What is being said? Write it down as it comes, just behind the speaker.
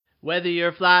Whether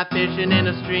you're fly fishing in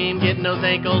a stream, getting those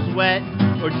ankles wet,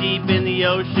 or deep in the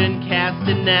ocean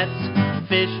casting nets,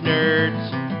 fish nerds,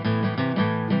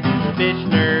 fish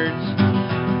nerds,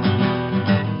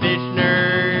 fish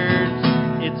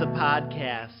nerds, it's a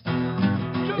podcast.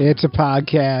 It's a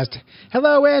podcast.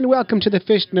 Hello and welcome to the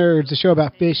Fish Nerds, the show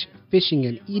about fish, fishing,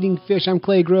 and eating fish. I'm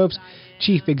Clay Groves,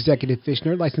 Chief Executive Fish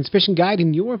Nerd, licensed fishing guide,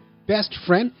 and your best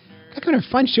friend. Got kind of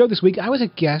a fun show this week. I was a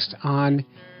guest on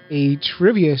a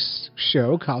trivia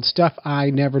show called Stuff I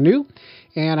Never Knew,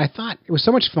 and I thought it was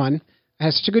so much fun. I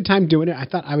had such a good time doing it. I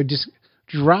thought I would just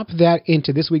drop that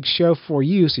into this week's show for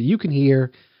you so you can hear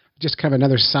just kind of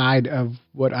another side of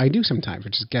what I do sometimes,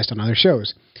 which is guest on other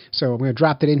shows. So I'm going to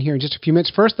drop that in here in just a few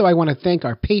minutes. First, though, I want to thank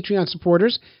our Patreon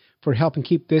supporters for helping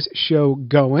keep this show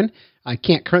going. I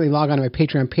can't currently log on to my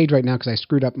Patreon page right now because I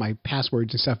screwed up my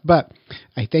passwords and stuff, but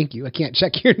I thank you. I can't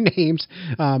check your names,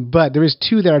 but there is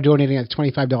two that are donating at the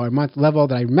 $25 a month level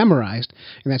that I memorized,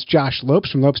 and that's Josh Lopes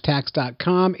from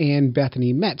LopesTax.com and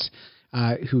Bethany Metz,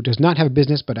 who does not have a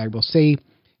business, but I will say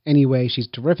anyway, she's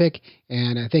terrific,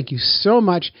 and thank you so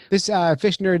much. This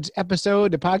Fish Nerds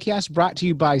episode, the podcast, brought to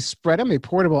you by Spread'em, a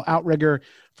portable outrigger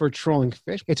for trolling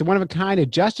fish. It's a one-of-a-kind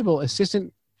adjustable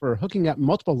assistant for hooking up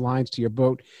multiple lines to your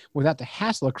boat without the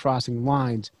hassle of crossing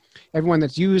lines. Everyone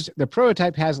that's used the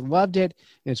prototype has loved it,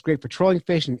 and it's great for trolling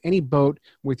fish in any boat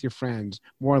with your friends.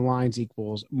 More lines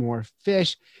equals more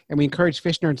fish, and we encourage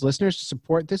Fish Nerds listeners to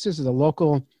support this. This is a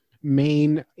local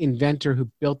Maine inventor who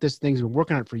built this thing. He's been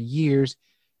working on it for years,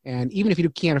 and even if you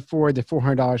can't afford the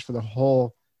 $400 for the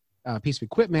whole piece of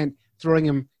equipment, throwing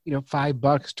him, $5,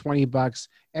 $20,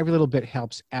 every little bit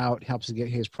helps out, helps to get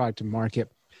his product to market.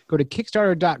 Go to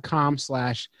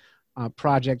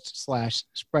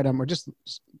kickstarter.com/project/spreadem, or just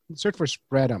search for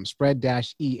Spreadem,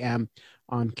 spread-em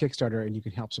on Kickstarter, and you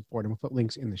can help support them. We'll put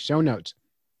links in the show notes.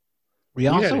 We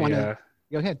also want to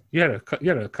go ahead. You had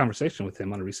a conversation with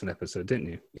him on a recent episode, didn't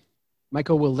you?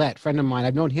 Michael Willett, friend of mine.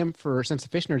 I've known him since the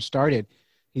Fish Nerds started.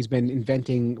 He's been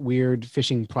inventing weird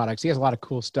fishing products. He has a lot of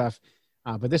cool stuff,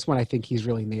 but this one I think he's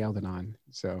really nailed it on.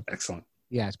 So excellent.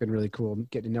 Yeah, it's been really cool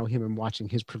getting to know him and watching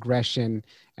his progression.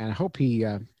 And I hope he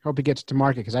gets to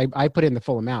market, because I put in the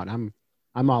full amount. I'm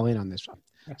all in on this one.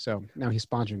 So now he's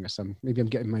sponsoring us. Maybe I'm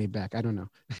getting money back. I don't know.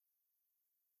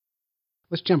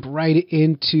 Let's jump right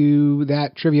into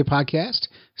that trivia podcast,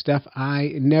 Stuff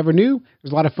I Never Knew. It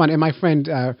was a lot of fun. And my friend,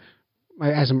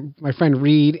 my friend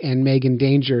Reed and Megan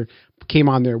Danger came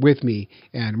on there with me.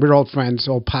 And we're old friends,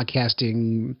 old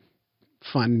podcasting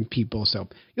fun people, so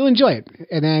you'll enjoy it.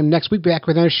 And then next week, back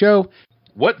with our show.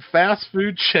 What fast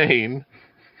food chain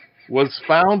was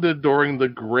founded during the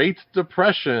Great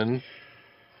Depression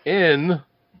in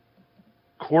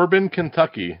Corbin,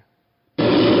 Kentucky? Wait,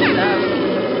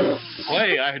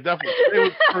 I definitely it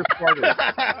was the first part of it.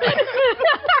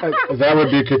 That would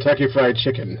be Kentucky Fried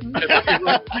Chicken.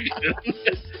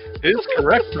 Is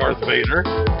correct, Darth Vader.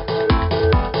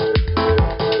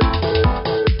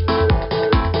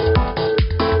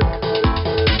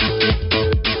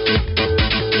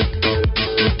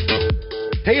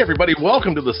 Hey everybody,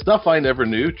 welcome to the Stuff I Never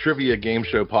Knew Trivia Game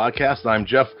Show Podcast. I'm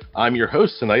Jeff. I'm your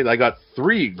host tonight. I got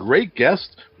three great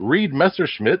guests, Reed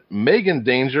Messerschmidt, Megan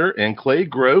Danger, and Clay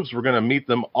Groves. We're going to meet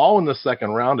them all in the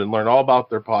second round and learn all about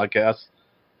their podcasts.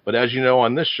 But as you know,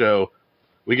 on this show,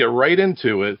 we get right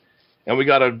into it, and we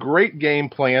got a great game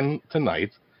plan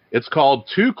tonight. It's called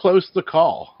Too Close to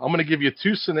Call. I'm going to give you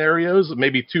two scenarios,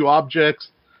 maybe two objects,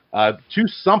 two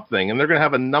something, and they're going to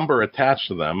have a number attached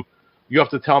to them. You have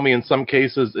to tell me in some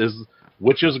cases is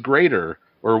which is greater,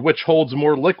 or which holds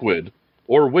more liquid,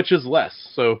 or which is less.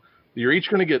 So you're each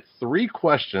going to get three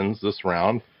questions this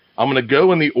round. I'm going to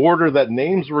go in the order that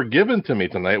names were given to me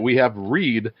tonight. We have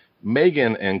Reed,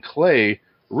 Megan, and Clay.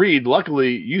 Reed,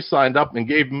 luckily you signed up and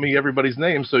gave me everybody's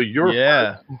name, so you're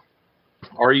first.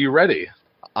 Are you ready?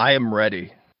 I am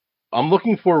ready. I'm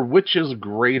looking for which is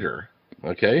greater,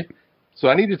 okay? So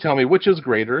I need to tell me which is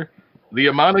greater. The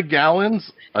amount of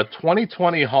gallons a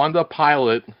 2020 Honda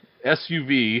Pilot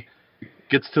SUV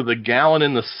gets to the gallon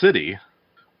in the city,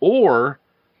 or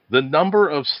the number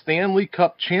of Stanley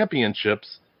Cup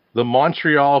championships the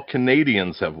Montreal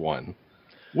Canadiens have won.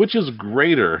 Which is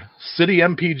greater, City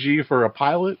MPG for a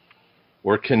Pilot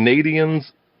or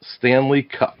Canadiens Stanley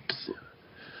Cups?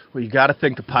 Well, you got to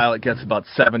think the Pilot gets about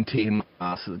 17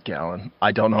 miles to the gallon.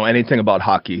 I don't know anything about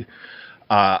hockey.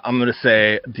 I'm going to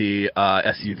say the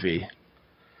SUV.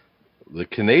 The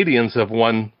Canadiens have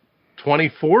won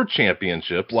 24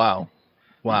 championships. Wow.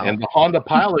 And the Honda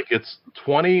Pilot gets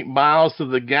 20 miles to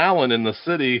the gallon in the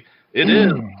city. It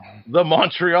is the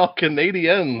Montreal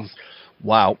Canadiens.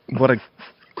 Wow. What a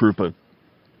group of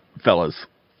fellas.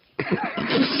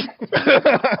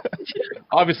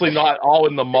 Obviously not all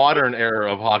in the modern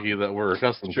era of hockey that we're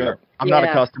accustomed to. I'm not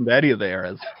accustomed to any of the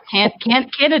eras.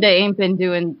 Canada ain't been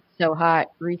doing so hot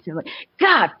recently.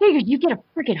 God, figured you get a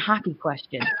freaking hockey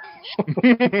question.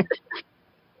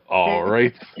 All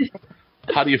right.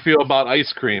 How do you feel about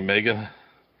ice cream, Megan?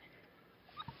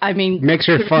 I mean, Makes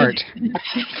her fart.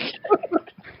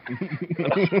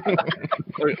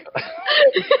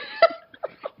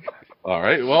 All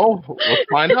right. Well, let's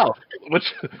find out.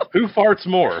 Who farts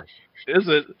more? Is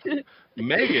it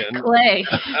Megan Clay.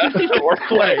 Or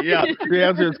Clay? Yeah, the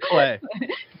answer is Clay.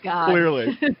 God.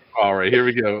 Clearly. All right, here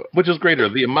we go. Which is greater,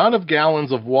 the amount of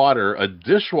gallons of water a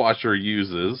dishwasher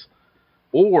uses,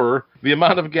 or the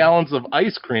amount of gallons of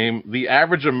ice cream the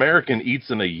average American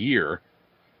eats in a year?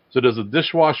 So does a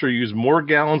dishwasher use more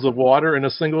gallons of water in a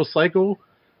single cycle,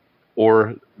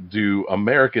 or do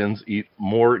Americans eat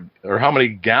more, or how many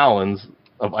gallons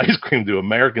of ice cream do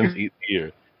Americans eat a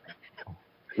year?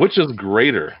 Which is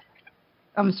greater?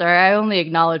 I'm sorry, I only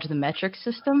acknowledge the metric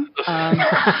system.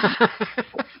 Hashtag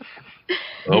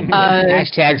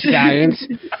science.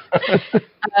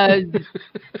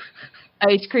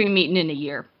 Ice cream eaten in a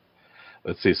year.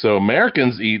 Let's see. So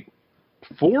Americans eat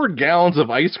 4 gallons of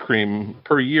ice cream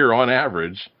per year on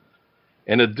average,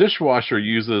 and a dishwasher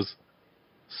uses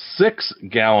 6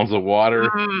 gallons of water.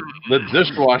 The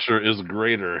dishwasher is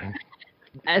greater.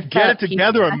 Get it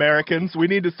together, Americans. We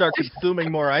need to start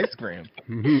consuming more ice cream.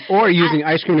 Mm-hmm. Or using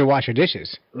ice cream to wash your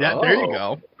dishes. Yeah, there you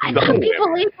go. I thought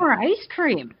people ate more ice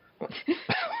cream. I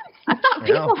thought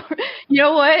people were, you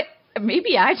know what?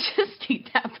 Maybe I just eat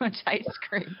that much ice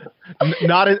cream.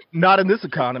 Not in this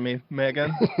economy,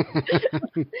 Megan.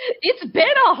 It's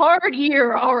been a hard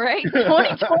year, all right?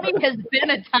 2020 has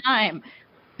been a time.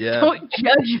 Yeah. Don't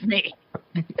judge me.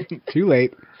 Too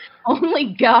late.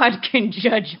 Only God can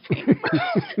judge me.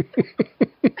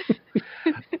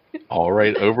 All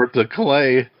right, over to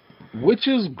Clay. Which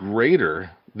is greater,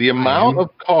 the amount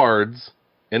of cards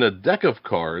in a deck of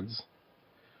cards,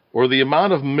 or the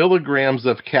amount of milligrams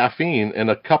of caffeine in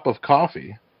a cup of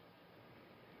coffee?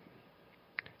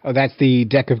 Oh, that's the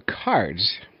deck of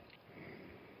cards.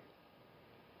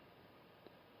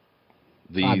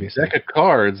 The Obviously. deck of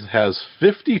cards has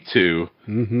 52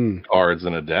 cards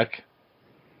in a deck.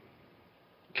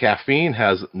 Caffeine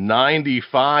has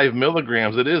 95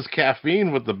 milligrams. It is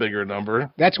caffeine with the bigger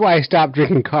number. That's why I stopped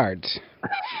drinking cards.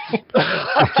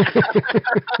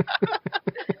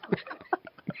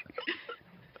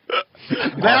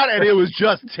 That and it was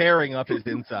just tearing up his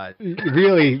inside.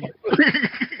 Really,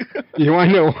 you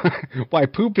want to know why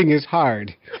pooping is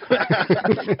hard?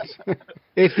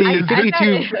 It's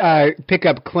the 52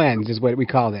 pickup cleanse is what we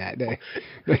call that.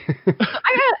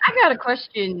 I got a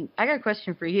question. I got a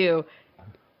question for you.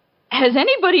 Has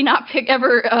anybody not picked up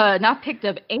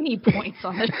any points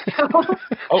on the show?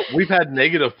 Oh, we've had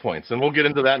negative points, and we'll get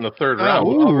into that in the third round.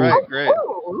 All right, great.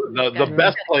 The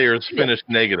best players finished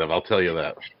negative, I'll tell you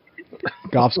that.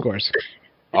 Golf scores.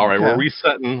 All right, we're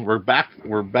resetting. We're back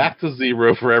to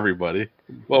 0 for everybody.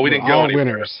 Well, we didn't go anywhere.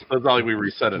 Winners. So it's not like we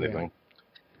reset anything.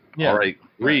 Yeah. All right,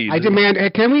 Reed. I demand.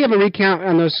 Can we have a recount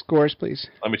on those scores, please?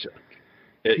 Let me check.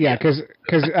 Yeah, because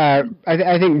I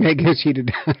think Megan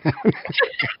cheated.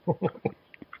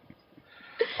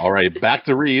 All right, back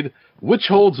to Reed. Which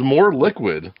holds more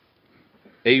liquid,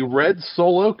 a red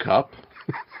Solo cup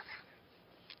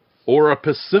or a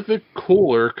Pacific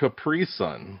Cooler Capri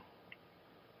Sun?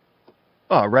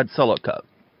 Oh, red Solo cup.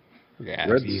 Yeah,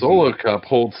 Red Solo cup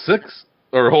holds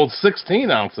 16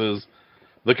 ounces.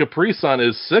 The Capri Sun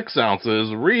is 6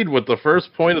 ounces. Reed with the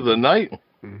first point of the night.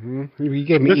 Mm-hmm. You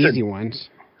gave me easy ones.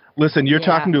 Listen, you're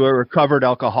talking to a recovered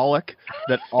alcoholic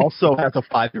that also has a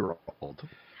 5-year-old.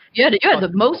 You had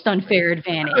the most unfair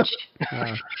advantage.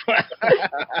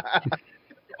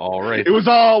 All right. It was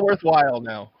all worthwhile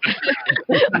now.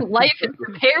 Life has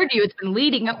prepared you. It's been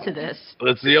leading up to this.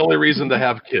 That's the only reason to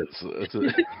have kids.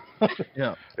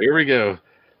 Yeah. Here we go.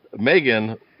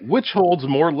 Megan, which holds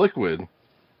more liquid?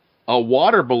 A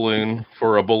water balloon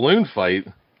for a balloon fight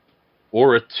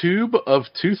or a tube of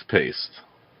toothpaste?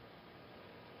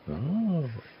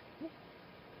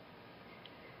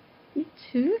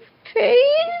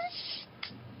 Toothpaste?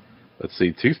 Let's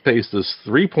see. Toothpaste is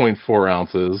 3.4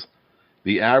 ounces.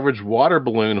 The average water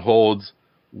balloon holds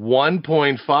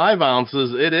 1.5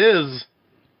 ounces. It is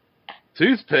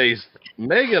toothpaste.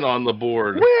 Megan on the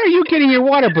board. Where are you getting your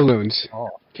water balloons?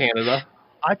 Canada.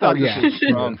 I thought this was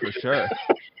wrong for sure.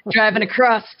 Driving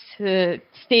across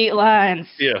state lines.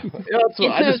 Yeah.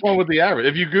 I just went with the average.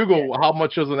 If you Google how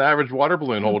much does an average water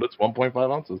balloon hold, it's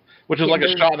 1.5 ounces, which is like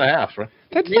a shot and a half, right?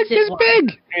 That's like this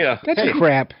big. Yeah. That's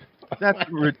crap.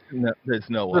 There's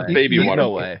no way. Baby water. No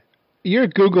way. Your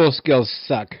Google skills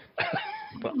suck.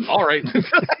 All right.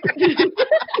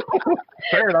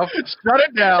 Fair enough. Shut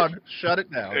it down. Shut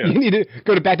it down. Yeah. You need to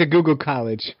go back to Google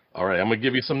College. All right, I'm going to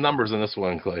give you some numbers in this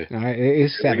one, Clay. All right, it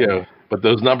is Here 7. we go. But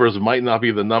those numbers might not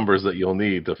be the numbers that you'll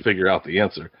need to figure out the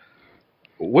answer.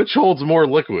 Which holds more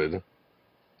liquid?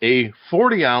 A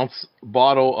 40-ounce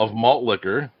bottle of malt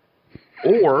liquor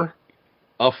or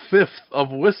a fifth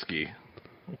of whiskey?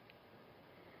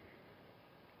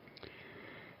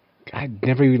 I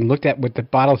never even looked at what the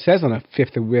bottle says on a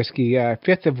fifth of whiskey.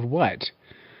 Fifth of what?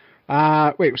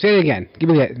 Wait, say it again. Give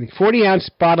me that. 40-ounce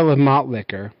bottle of malt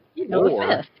liquor. You know Or-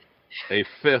 the fifth. A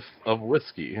fifth of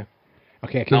whiskey.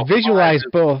 Okay, I can Now, visualize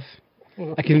 5 both.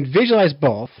 I can visualize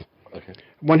both. Okay.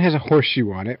 One has a horseshoe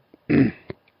on it. And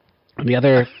the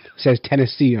other says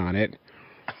Tennessee on it.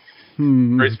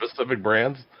 Very specific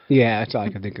brands. Yeah, that's all I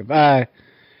can think of.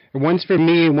 One's for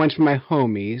me and one's for my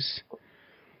homies.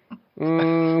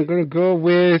 I'm going to go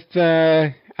with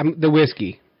the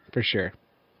whiskey, for sure.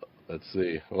 Let's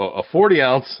see. Well, a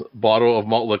 40-ounce bottle of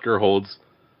malt liquor holds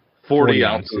 40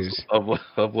 ounces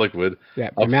of liquid. Yeah,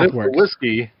 A my math fifth of works.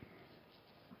 whiskey,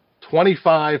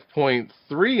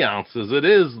 25.3 ounces. It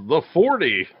is the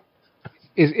 40.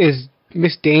 Is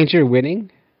Miss Danger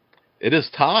winning? It is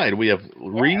tied. We have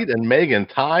Reed and Megan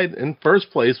tied in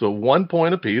first place with 1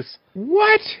 point apiece.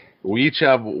 What? We each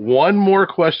have one more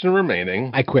question remaining.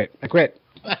 I quit.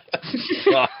 I'm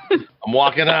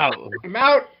walking out. I'm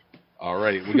out. All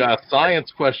right, we got a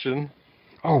science question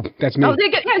Oh, that's me. Oh,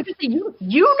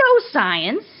 you know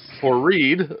science. for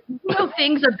Reed. You know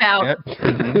things about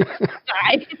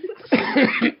science.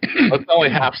 It's only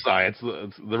half science.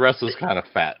 The rest is kind of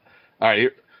fat. All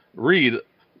right, Reed,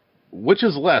 which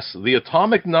is less, the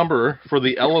atomic number for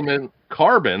the element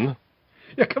carbon,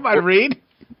 Yeah, come on, Reed.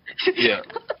 yeah,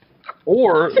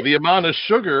 or the amount of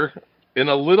sugar in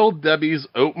a Little Debbie's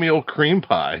oatmeal cream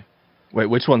pie? Wait,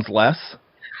 which one's less?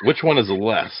 Which one is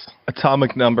less?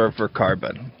 Atomic number for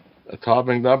carbon.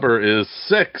 Atomic number is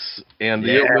 6, and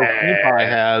the oatmeal cream pie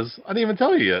has, I didn't even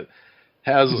tell you yet,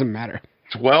 has Doesn't matter.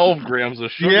 12 grams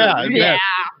of sugar. Yeah.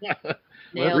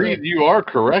 Nailed Reed, it. you are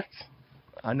correct.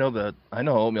 I know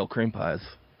oatmeal cream pies.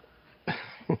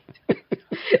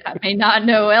 I may not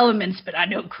know elements, but I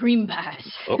know cream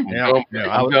pies. Oh, Yeah.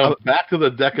 I'm going back to the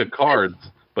deck of cards,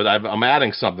 but I'm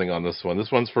adding something on this one.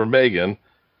 This one's for Megan.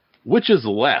 Which is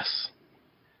less?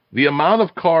 The amount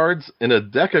of cards in a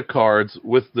deck of cards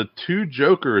with the 2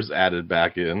 jokers added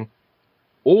back in,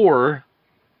 or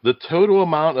the total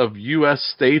amount of U.S.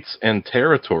 states and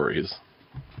territories?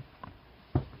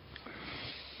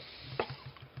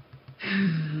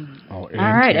 Oh, All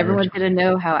right, everyone's going to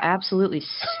know how absolutely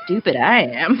stupid I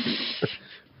am.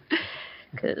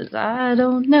 Because I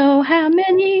don't know how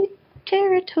many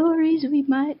territories we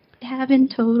might have in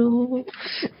total.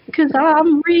 Because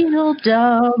I'm real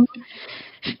dumb.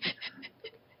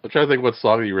 I'm trying to think what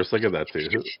song you were singing that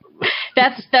to.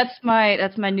 That's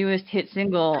my newest hit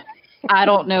single. I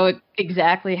don't know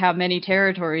exactly how many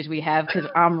territories we have because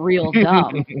I'm real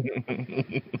dumb.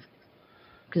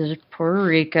 Because there's Puerto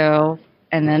Rico,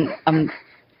 and then I'm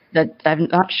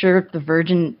not sure if the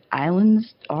Virgin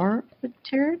Islands are a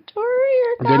territory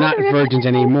or They're not virgins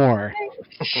anymore.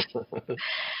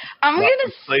 I'm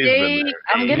gonna slaves say been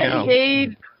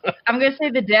there. I'm gonna say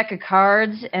the deck of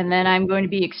cards, and then I'm going to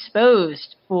be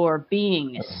exposed for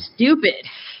being stupid.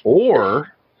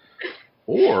 Or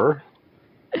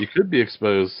you could be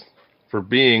exposed for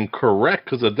being correct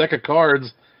because a deck of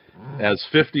cards has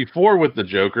 54 with the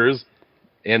jokers,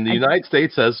 and the United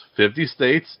States has 50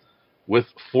 states with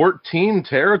 14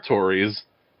 territories.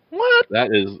 What? That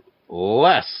is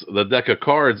less. The deck of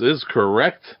cards is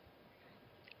correct.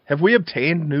 Have we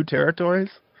obtained new territories?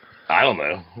 I don't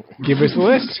know. Give us a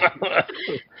list.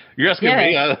 You're asking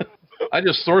me. I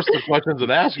just source the questions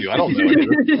and ask you. I don't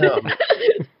know.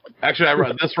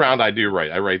 Actually, this round I do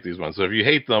write. I write these ones. So if you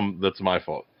hate them, that's my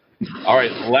fault. All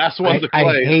right, last one to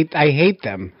Clay. I hate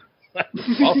them.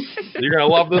 Well, you're gonna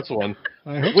love this one.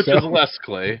 I hope Which so. is less,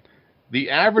 Clay? The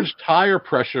average tire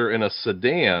pressure in a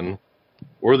sedan,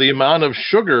 or the amount of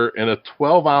sugar in a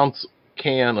 12-ounce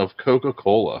can of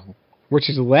Coca-Cola? Which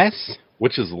is less?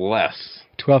 Which is less?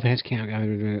 12 heads count.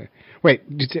 Wait,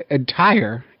 it's a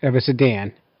tire of a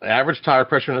sedan. Average tire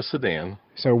pressure in a sedan.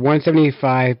 So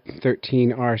 175,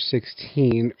 13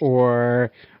 R16, or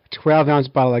a 12-ounce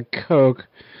bottle of Coke,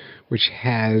 which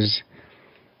has...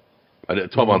 A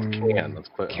 12-ounce can. That's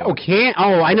clear. Oh, can?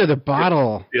 Oh, I know the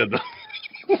bottle. Yeah.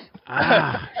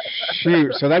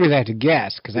 Shoot. So that means I have to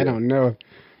guess, because I don't know.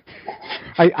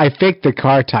 I faked the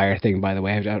car tire thing, by the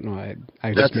way. I don't know.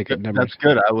 I just make up numbers. That's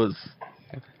good.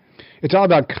 It's all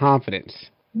about confidence.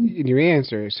 in your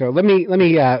answer. So let me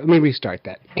restart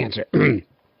that answer.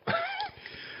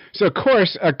 So, of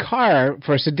course, a car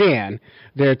for a sedan,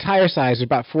 their tire size is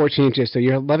about 14 inches. So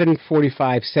your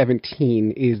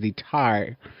 1145/17 is the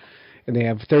tire, and they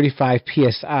have 35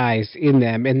 psi's in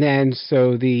them. And then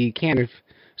so the can of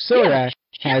soda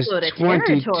has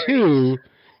 22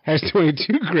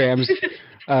 grams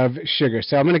of sugar.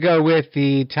 So I'm going to go with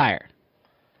the tire.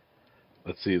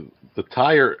 Let's see. The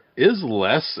tire is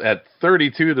less at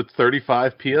 32 to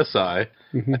 35 psi.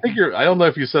 Mm-hmm. I think I don't know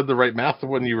if you said the right math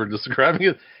when you were describing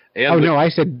it. And no, I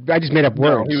just made up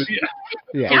words.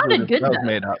 Yeah. Sounded good, that was though.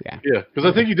 made up. Yeah, because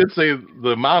I think you did say the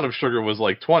amount of sugar was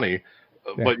like 20,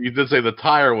 but you did say the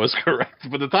tire was correct.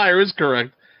 But the tire is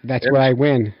correct. That's where I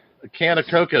win. A can of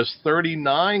Coke has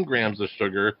 39 grams of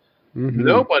sugar. Mm-hmm.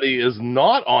 Nobody is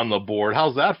not on the board.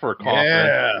 How's that for a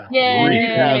confidence? Yeah. Reed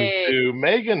has Yay! 2.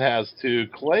 Megan has 2.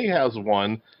 Clay has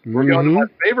 1. We're going to my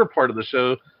favorite part of the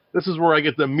show. This is where I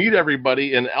get to meet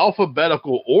everybody in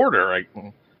alphabetical order.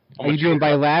 Are you doing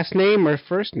by last name or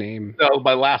first name? No,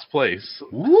 by last place.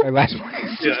 By last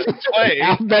place. Yeah, Clay.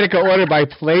 Alphabetical order by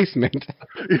placement.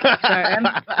 Sorry,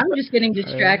 I'm just getting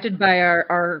distracted by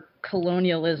our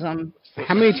colonialism.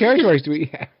 How many territories do we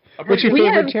have? What's your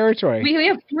favorite territory? We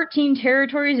have 14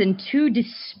 territories and 2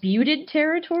 disputed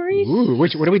territories. Ooh,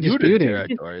 what are we disputing?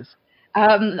 Territories.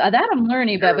 That I'm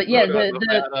learning about, but yeah,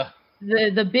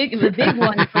 the big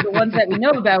ones for the ones that we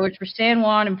know about, which were San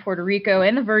Juan and Puerto Rico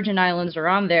and the Virgin Islands are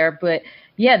on there. But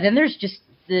yeah, then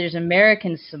there's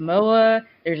American Samoa,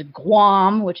 there's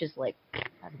Guam, which is like,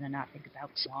 how did I not think about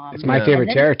Guam? It's my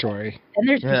favorite territory. And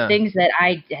there's just things that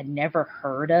I had never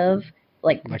heard of,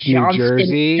 like New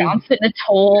Jersey, Johnston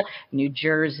Atoll, New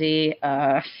Jersey,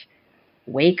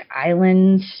 Wake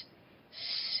Island,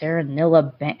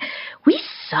 Serenilla Bank. We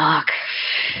suck.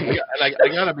 And I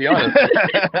gotta be honest.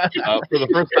 For the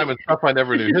first time in Stuff I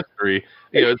Never Knew History,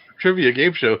 it's a trivia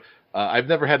game show. I've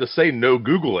never had to say no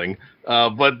Googling,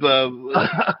 but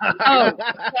oh,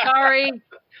 sorry.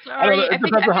 I don't know, it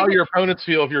depends on how your opponents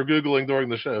feel if you're Googling during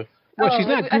the show. Well, she's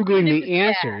not Googling the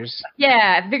answers.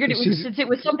 Yeah, I figured since it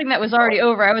was something that was already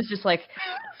over, I was just like,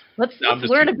 let's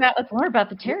learn about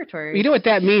the territory. You know what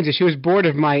that means? Is she was bored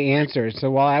of my answers.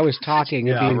 So while I was talking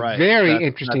and being very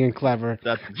interesting and clever,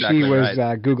 she was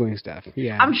Googling stuff.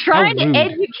 Yeah, I'm trying to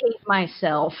educate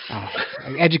myself. Oh,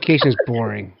 education is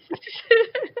boring.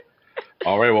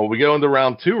 All right, well, we go into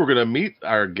round 2. We're going to meet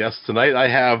our guests tonight. I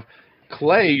have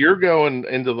Clay. You're going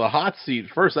into the hot seat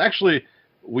first. Actually,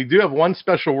 we do have one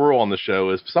special rule on the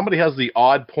show. Is somebody has the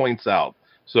odd points out.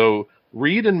 So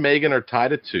Reed and Megan are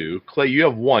tied at 2. Clay, you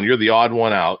have 1. You're the odd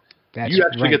one out. You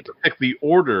actually get to pick the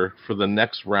order for the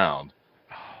next round.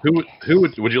 Who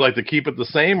would you like to keep it the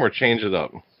same or change it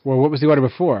up? Well, what was the order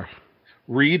before?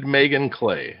 Reed, Megan,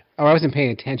 Clay. Oh, I wasn't paying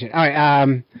attention. All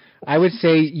right. I would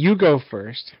say you go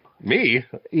first. Me?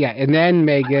 Yeah, and then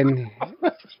Megan,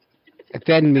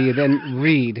 then me, then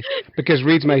Reed, because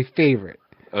Reed's my favorite.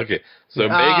 Okay, so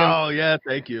Megan. Oh yeah,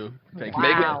 thank you. Megan,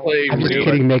 Clay. I'm just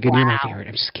kidding, Megan. You're my favorite.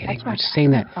 I'm just kidding. I'm just saying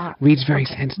that. Reed's very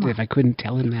sensitive. I couldn't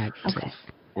tell him that. Okay.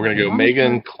 So. We're gonna go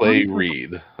Megan, Clay,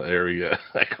 Reed. There we go.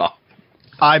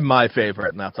 I'm my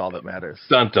favorite, and that's all that matters.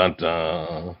 Dun dun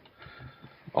dun.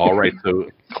 All right, so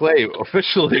Clay,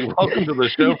 officially welcome to the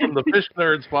show from the Fish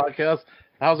Nerds podcast.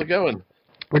 How's it going?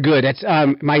 We're good. That's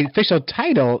my official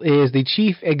title is the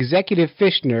Chief Executive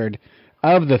Fish Nerd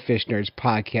of the Fish Nerds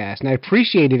podcast, and I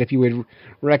appreciate it if you would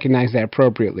recognize that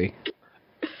appropriately.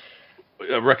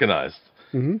 Recognized.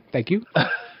 Mm-hmm. Thank you. Do I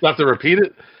have to repeat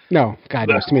it? No, God,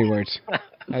 there's too many words.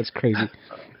 That's crazy.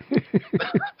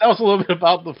 Tell us a little bit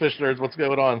about the Fish Nerds. What's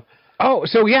going on? Oh,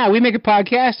 so yeah, we make a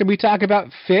podcast and we talk about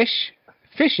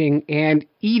fishing, and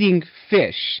eating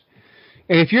fish.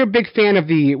 And if you're a big fan of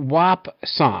the WAP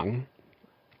song,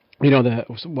 you know the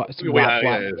WAP,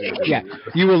 yeah,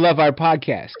 you will love our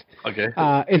podcast. Okay.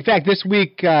 In fact, this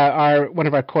week, one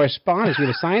of our correspondents, we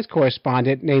had a science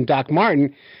correspondent named Doc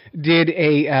Martin, did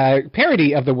a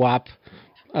parody of the WAP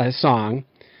song,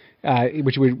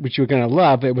 which you're going to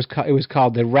love. It was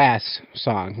called the RAS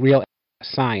song, Real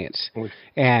Science,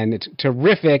 and it's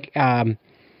terrific.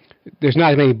 There's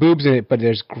not as many boobs in it, but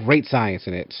there's great science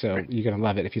in it, so you're going to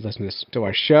love it if you listen to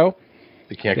our show.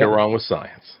 You can't go wrong with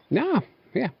science. No,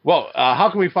 yeah. Well, how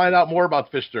can we find out more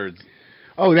about Fish Nerds?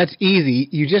 Oh, that's easy.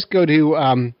 You just go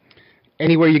to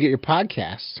anywhere you get your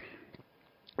podcasts,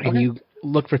 and you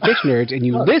look for Fish Nerds, and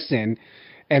you listen,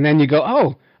 and then you go,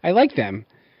 oh, I like them,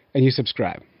 and you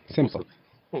subscribe. Simple.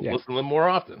 Listen to them more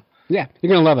often. Yeah,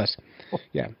 you're going to love us.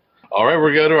 Yeah. All right,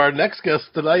 we're going to our next guest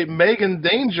tonight, Megan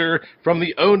Danger from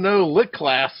the Oh No Lit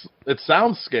class. It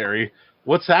sounds scary.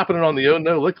 What's happening on the Oh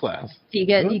No Lit class? You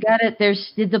got it.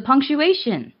 There's the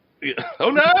punctuation. Oh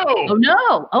no! Oh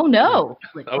no! Oh no!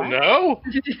 Oh no!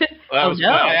 That was no.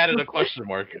 I added a question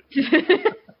mark.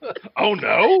 Oh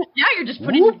no! Yeah, you're just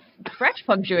putting fresh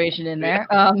punctuation in there.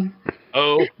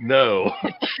 Oh no!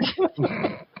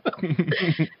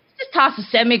 Just toss a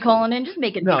semicolon in. Just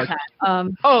make it big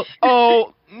time.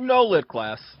 Oh, no lit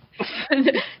class.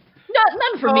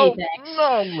 None for me, thanks.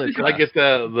 No lit Can class. I get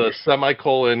the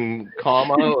semicolon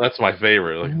comma? That's my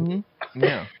favorite. Like,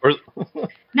 Yeah.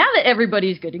 Now that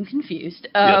everybody's getting confused,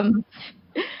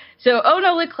 so Oh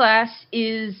No Lit class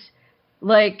is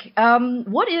like,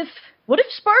 what if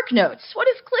Spark Notes? What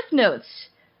if Cliff Notes?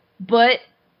 But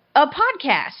a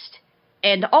podcast,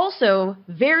 and also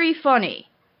very funny,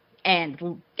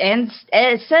 and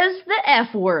it says the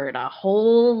F word a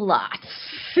whole lot.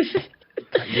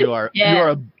 You are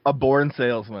a born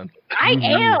salesman. I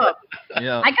am.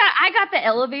 Yeah. I got the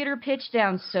elevator pitch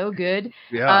down so good.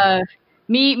 Yeah.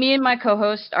 Me and my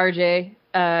co-host RJ,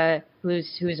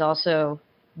 who's also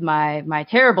my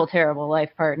terrible life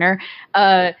partner,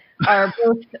 are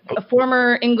both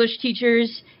former English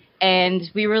teachers, and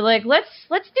we were like, let's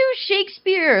do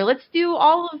Shakespeare. Let's do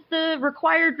all of the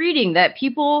required reading that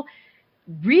people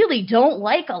really don't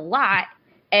like a lot,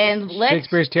 and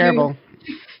Shakespeare's terrible.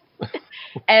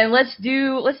 And let's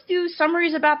do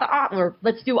summaries about the author.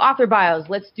 Let's do author bios.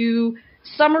 Let's do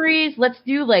summaries. Let's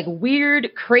do like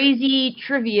weird, crazy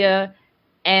trivia,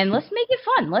 and let's make it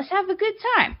fun. Let's have a good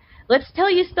time. Let's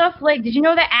tell you stuff like, did you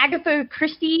know that Agatha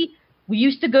Christie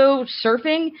used to go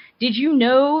surfing? Did you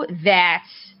know that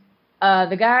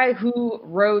the guy who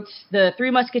wrote the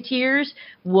Three Musketeers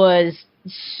was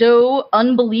so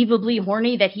unbelievably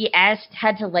horny that he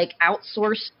had to like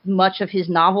outsource much of his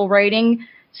novel writing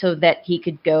so that he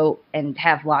could go and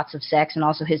have lots of sex, and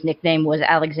also his nickname was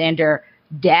Alexander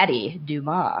Daddy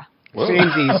Dumas.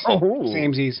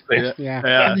 Samesies.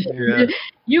 Yeah.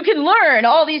 You can learn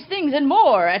all these things and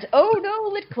more at Oh No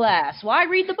Lit class. Why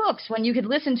read the books when you could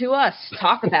listen to us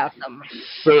talk about them?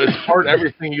 So it's part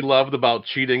everything you loved about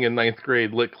cheating in 9th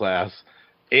grade lit class,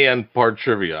 and part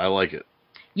trivia. I like it.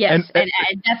 Yes, and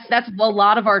that's a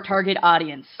lot of our target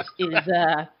audience is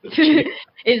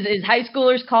is high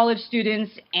schoolers, college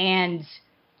students, and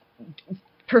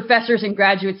professors and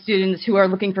graduate students who are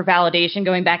looking for validation,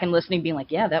 going back and listening, being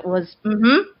like, yeah, that was,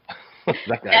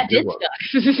 that did stuff.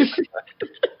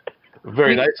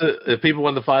 Very nice. If people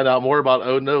want to find out more about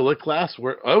Oh No Lit class,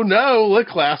 where can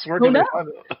they find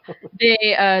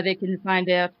it? They can find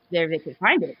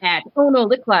it at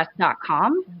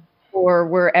ohnolitclass.com or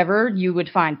wherever you would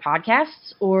find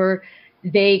podcasts, or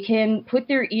they can put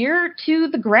their ear to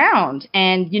the ground.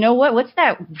 And you know what? What's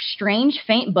that strange,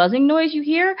 faint buzzing noise you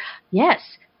hear? Yes,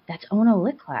 that's Oh No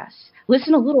Lit class.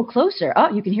 Listen a little closer.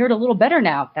 Oh, you can hear it a little better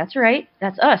now. That's right.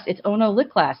 That's us. It's Oh No Lit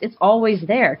class. It's always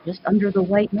there, just under the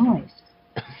white noise.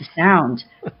 It's the sound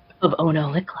of Oh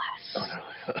No Lit class.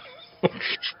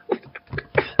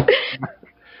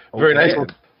 Very nice.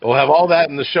 We'll have all that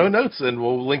in the show notes, and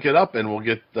we'll link it up, and we'll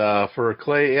get for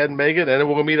Clay and Megan, and then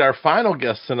we'll meet our final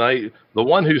guest tonight, the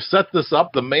one who set this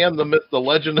up, the man, the myth, the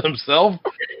legend himself,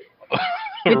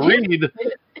 Reed.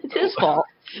 It's his fault.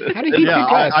 How did he pick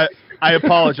us? I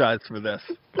apologize for this.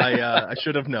 I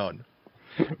should have known.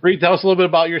 Reed, tell us a little bit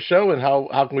about your show and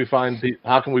how can we find It's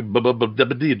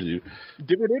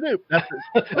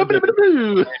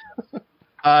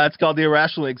called The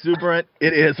Irrationally Exuberant.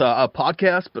 It is a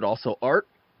podcast, but also art.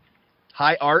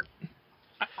 High art.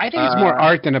 I think it's more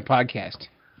art than a podcast.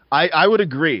 I would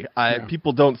agree.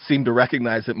 People don't seem to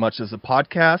recognize it much as a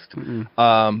podcast.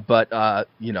 But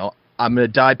I'm going to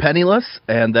die penniless,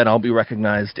 and then I'll be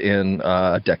recognized in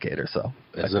a decade or so.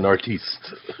 As an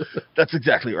artiste. That's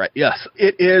exactly right. Yes.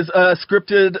 It is a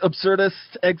scripted,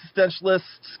 absurdist,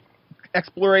 existentialist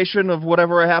exploration of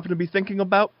whatever I happen to be thinking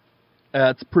about.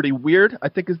 It's pretty weird, I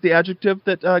think, is the adjective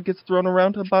that gets thrown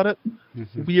around about it.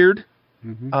 Mm-hmm. Weird.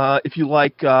 Mm-hmm. If you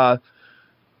like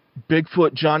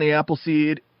Bigfoot, Johnny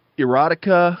Appleseed,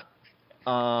 erotica.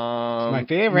 My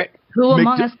favorite. Who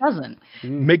among us doesn't?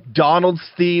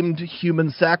 McDonald's-themed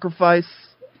human sacrifice.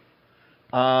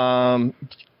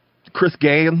 Chris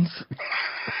Gaines.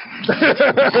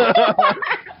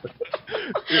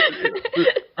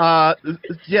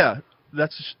 Yeah,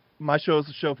 that's my show is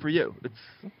a show for you.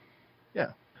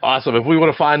 Yeah. Awesome. If we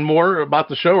want to find more about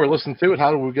the show or listen to it,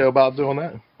 how do we go about doing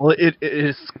that? Well, it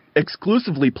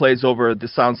exclusively plays over the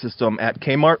sound system at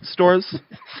Kmart stores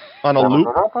on a loop.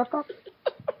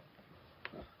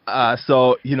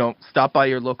 So, stop by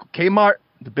your local Kmart,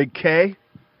 the big K.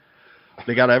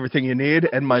 They got everything you need,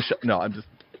 and my show. No, I'm just...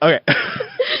 Okay.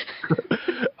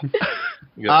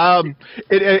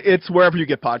 It's wherever you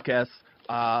get podcasts.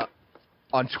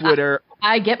 On Twitter.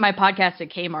 I get my podcast at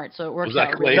Kmart, so it works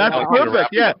out really That's well.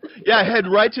 perfect. Yeah. Head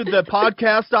right to the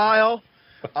podcast aisle.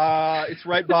 It's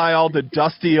right by all the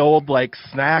dusty old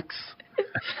snacks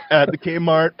at the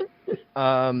Kmart.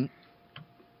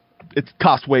 It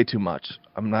costs way too much.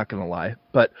 I'm not gonna lie,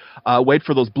 but wait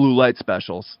for those blue light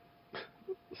specials.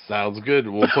 Sounds good.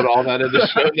 We'll put all that in the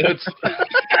show notes.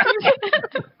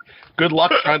 Good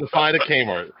luck trying to find a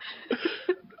Kmart.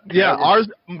 Yeah,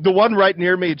 the one right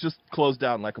near me just closed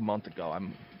down like a month ago.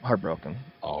 I'm heartbroken.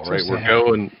 All right,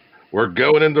 we're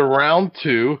going into round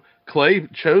 2. Clay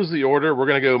chose the order. We're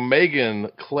going to go Megan,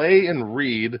 Clay, and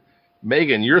Reed.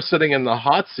 Megan, you're sitting in the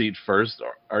hot seat first.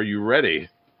 Are you ready?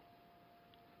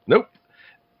 Nope.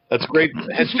 That's great.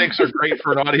 Head shakes are great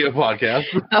for an audio podcast.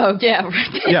 Oh, yeah.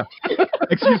 Yeah.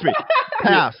 Excuse me.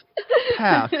 Pass.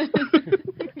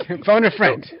 Phone a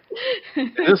friend.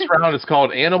 This round is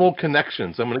called Animal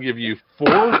Connections. I'm going to give you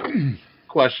 4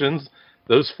 questions.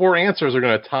 Those 4 answers are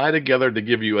going to tie together to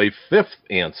give you a 5th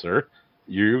answer.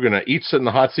 You're going to each sit in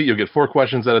the hot seat. You'll get 4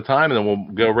 questions at a time, and then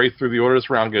we'll go right through the order. This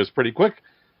round goes pretty quick.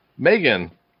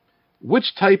 Megan,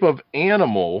 which type of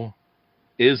animal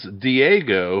is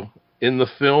Diego in the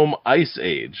film Ice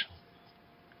Age?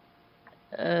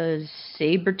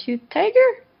 Saber-toothed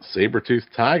tiger?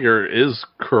 Saber-toothed tiger is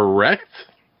correct.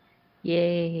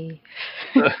 Yay.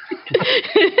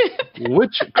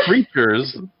 Which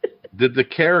creatures did the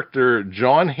character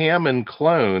John Hammond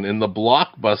clone in the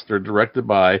blockbuster directed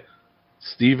by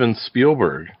Steven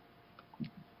Spielberg?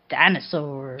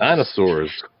 Dinosaurs.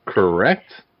 Dinosaurs,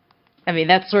 correct. I mean,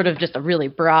 that's sort of just a really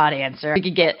broad answer. We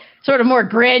could get sort of more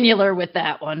granular with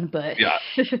that one, but... Yeah,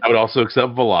 I would also accept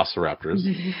velociraptors.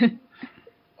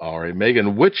 All right,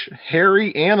 Megan, which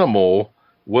hairy animal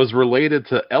was related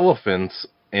to elephants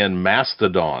and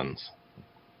mastodons?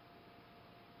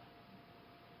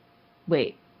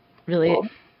 Wait, related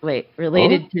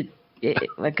to...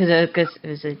 Because it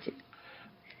was a...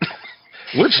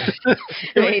 Which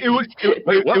it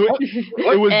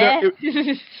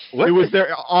was their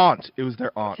aunt. It was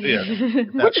their aunt. Yeah.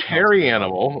 Which hairy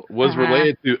animal was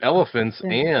related to elephants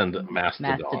and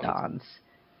mastodons?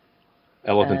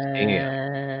 Elephants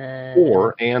and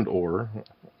or.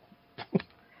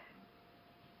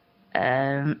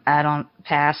 I don't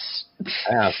pass.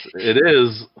 Pass. It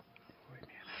is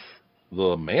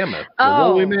the mammoth. The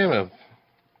woolly mammoth.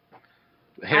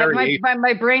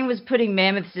 My brain was putting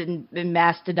mammoths and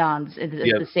mastodons as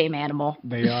the same animal.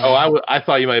 They are. Oh, I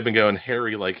thought you might have been going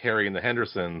hairy like Harry and the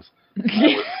Hendersons.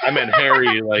 I meant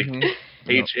hairy like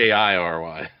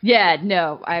Hairy. Yeah,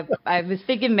 no. I was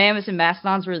thinking mammoths and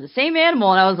mastodons were the same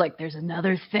animal, and I was like, there's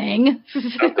another thing.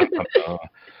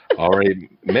 All right,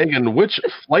 Megan, which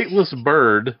flightless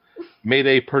bird made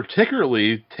a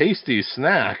particularly tasty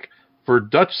snack for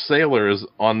Dutch sailors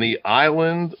on the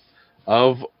island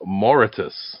of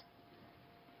Mauritius?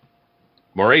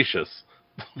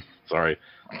 Sorry.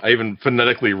 I even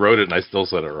phonetically wrote it and I still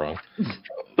said it wrong.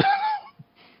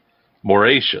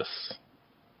 Mauritius.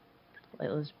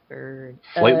 Flightless bird.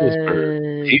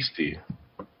 Tasty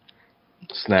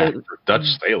snack for Dutch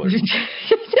sailors.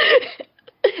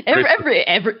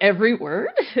 every word.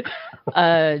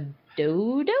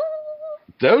 Dodo?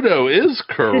 Dodo is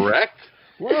correct.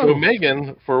 So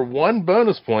Megan, for 1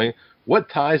 bonus point, what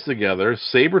ties together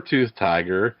saber-toothed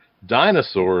tiger,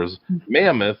 dinosaurs,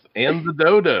 mammoth, and the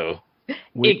dodo?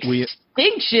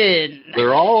 Extinction.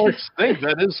 They're all extinct.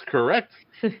 That is correct.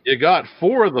 You got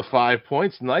 4 of the 5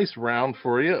 points. Nice round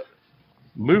for you.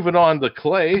 Moving on to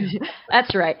Clay.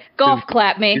 That's right. Golf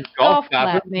clap me. Golf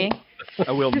clap me.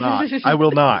 I will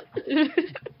not.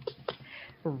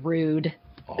 Rude.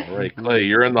 All right, Clay,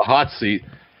 you're in the hot seat.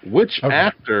 Which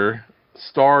actor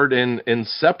starred in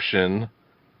Inception,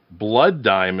 Blood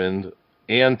Diamond,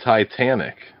 and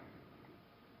Titanic?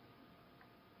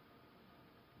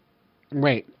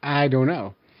 Wait, I don't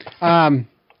know.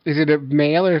 Is it a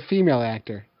male or a female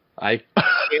actor? I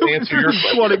can't answer your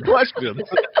question.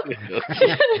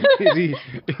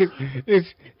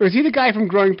 Was he the guy from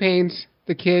Growing Pains,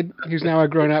 the kid who's now a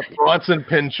grown-up? Bronson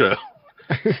Pinchot.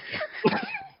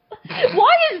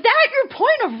 Why is that your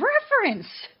point of reference?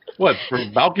 What,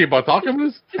 from Balky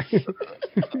Bartakamus?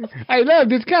 I love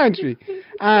this country.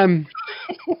 I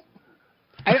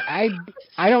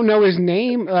don't know his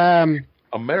name.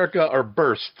 America or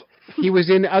Burst. He was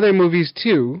in other movies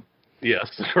too.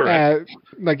 Yes, correct.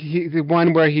 Like the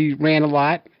one where he ran a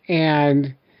lot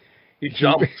and he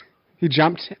jumped. He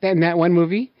jumped in that one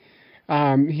movie.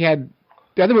 He had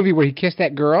the other movie where he kissed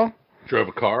that girl. Drove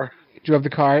a car. Drove the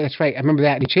car. That's right. I remember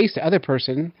that. And he chased the other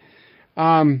person.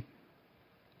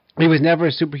 He was never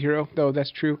a superhero, though.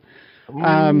 That's true.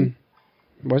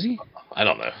 Was he? I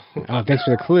don't know. Oh, thanks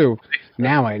for the clue.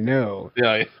 Now I know. Yeah,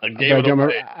 I But gave it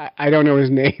away. I don't know his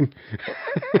name.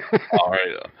 All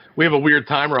right. We have a weird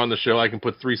timer on the show. I can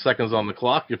put 3 seconds on the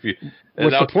clock if you.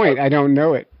 What's the point? I don't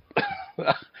know it.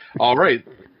 All right.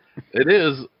 It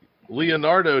is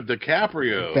Leonardo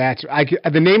DiCaprio. That's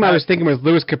the name I was thinking was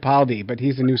Louis Capaldi, but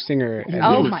he's a new singer.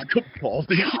 Oh my!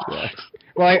 Capaldi.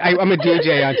 Well, I'm a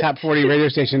DJ on Top 40 radio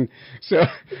station, so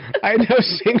I know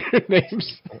singer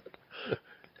names.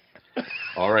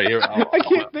 All right, here. I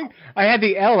can't think. I had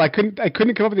the L. I couldn't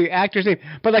come up with the actor's name.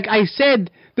 But like I said,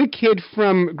 the kid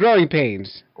from Growing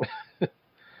Pains. All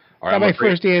right, That's my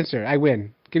first answer. I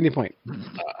win. Give me a point.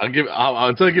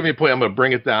 Until you give me a point, I'm going to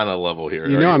bring it down a level here.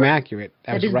 You know I'm accurate.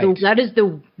 That is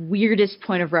the weirdest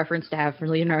point of reference to have for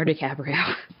Leonardo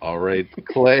DiCaprio. All right,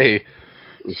 Clay.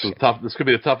 This is tough. This could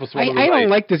be the toughest one of the I night. don't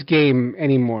like this game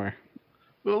anymore.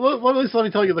 Well, let me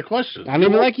tell you the question. I don't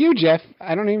even like you, Jeff.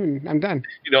 I'm done.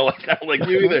 You know, I don't like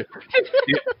you either.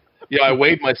 I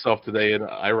weighed myself today, and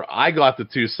I got the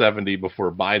 270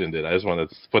 before Biden did. I just wanted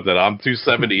to put that. I'm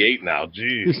 278 now.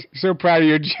 Jeez. So proud of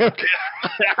your joke.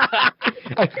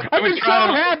 I've been so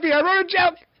happy. I wrote a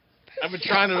joke. I've been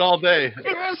trying it all day.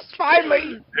 Yes,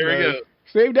 finally. Here we go.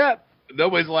 Saved up.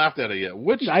 Nobody's laughed at it yet.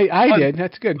 I did.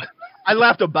 That's good. I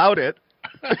laughed about it.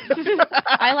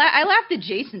 I laughed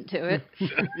adjacent to it.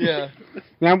 Yeah.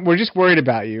 Now we're just worried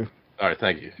about you. All right,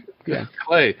 thank you. Yeah.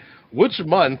 Clay, which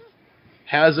month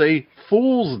has a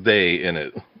Fool's Day in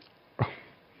it?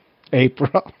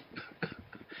 April.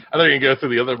 I thought you can go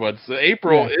through the other ones. So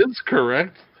April is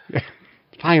correct.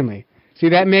 Finally. See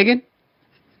that, Megan?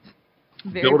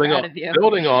 Very proud of you.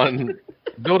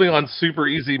 Building on super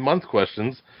easy month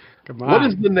questions. Come on. What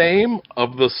is the name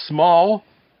of the small,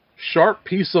 sharp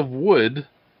piece of wood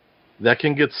that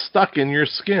can get stuck in your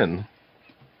skin?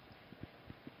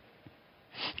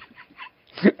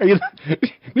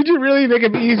 Did you really make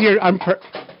it easier?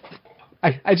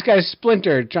 I just got a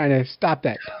splinter trying to stop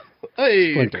that.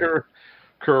 Hey,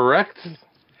 correct.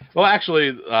 Well,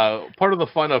 actually, part of the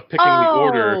fun of picking the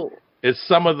order is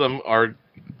some of them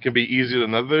can be easier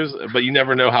than others, but you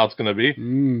never know how it's going to be.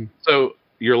 Mm. So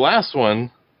your last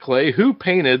one, Clay, who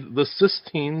painted the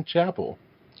Sistine Chapel?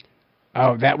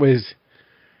 Oh, that was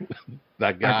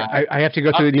that guy. I have to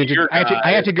go through the Ninja.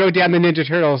 I have to go down the Ninja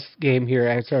Turtles game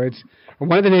here. So it's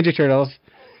one of the Ninja Turtles,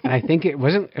 and I think it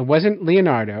wasn't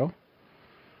Leonardo.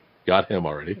 Got him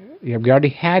already. Yeah, we already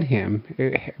had him.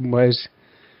 It wasn't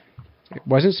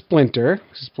Splinter.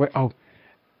 This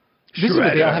is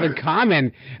what they all have in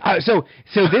common. It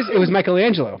was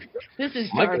Michelangelo. This is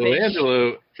garbage.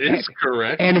 Michelangelo is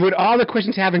correct. And what all the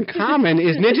questions have in common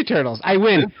is Ninja Turtles. I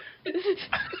win.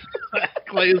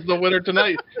 Clay is the winner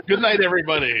tonight. Good night,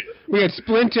 everybody. We had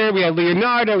Splinter, we had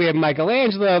Leonardo, we had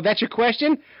Michelangelo. That's your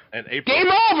question? And April. Game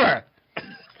over!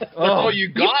 Oh, you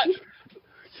got?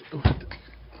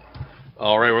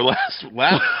 All right, we're last.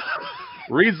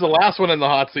 Reed's the last one in the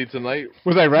hot seat tonight.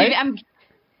 Was I right?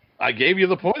 I gave you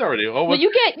the point already. Oh, well,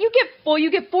 you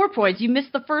get 4 points. You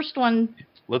missed the first one.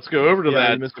 Let's go over to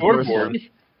that scoreboard.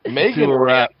 Megan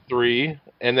ran 3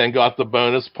 and then got the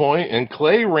bonus point, and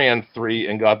Clay ran 3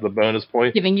 and got the bonus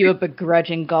point. Giving you a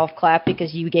begrudging golf clap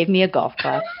because you gave me a golf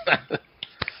clap. At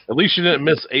least you didn't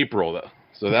miss April, though.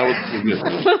 So that was good.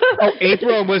 Oh,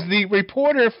 April was the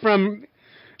reporter from...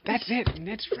 That's it.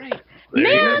 That's right.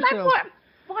 Man, I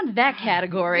won that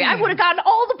category. I would have gotten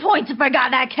all the points if I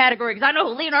got that category because I know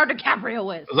who Leonardo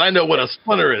DiCaprio is. Because I know what a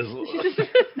splinter is.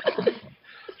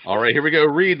 All right, here we go.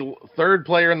 Reed, third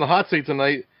player in the hot seat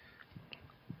tonight.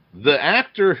 The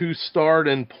actor who starred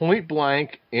in Point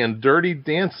Blank and Dirty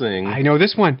Dancing. I know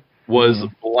this one. Was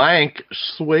Blank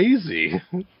Swayze.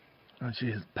 Oh,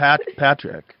 jeez.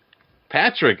 Patrick.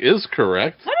 Patrick is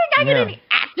correct. Why didn't I get any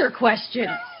actor questions?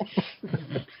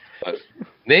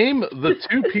 Name the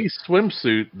two-piece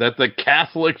swimsuit that the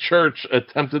Catholic Church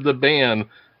attempted to ban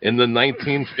in the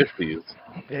 1950s.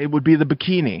 It would be the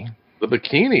bikini. The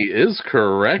bikini is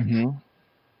correct. Mm-hmm.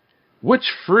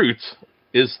 Which fruit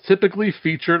is typically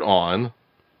featured on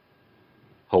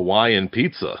Hawaiian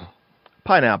pizza?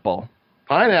 Pineapple.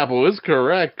 Pineapple is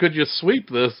correct. Could you sweep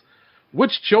this?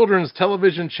 Which children's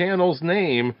television channel's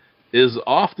name is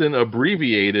often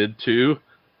abbreviated to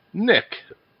Nick?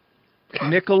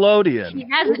 Nickelodeon. He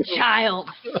has a child.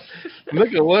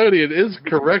 Nickelodeon is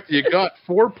correct. You got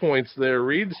 4 points there,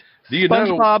 Reed. Do you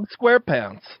SpongeBob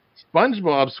SquarePants.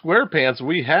 SpongeBob SquarePants.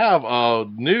 We have a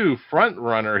new front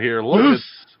runner here. Look at.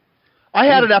 I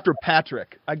had it after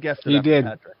Patrick. I guessed it. You after did.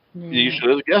 Patrick. You should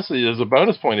have guessed it. There's a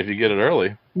bonus point if you get it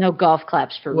early. No golf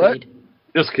claps for What? Reed.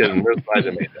 Just kidding. I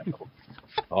didn't make that.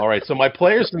 All right, so my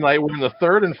players tonight, we're in the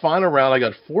third and final round. I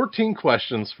got 14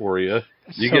 questions for you.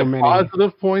 You So get many.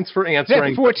 positive points for Is that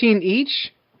answering. 14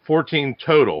 each? 14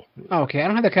 total. Okay, I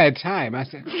don't have that kind of time. I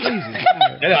said crazy.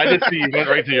 Yeah, I did see you went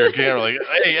right to your camera like,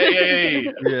 hey.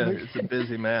 Yeah, it's a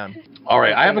busy man. All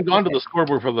right, I haven't gone to the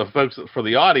scoreboard for the folks, for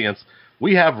the audience.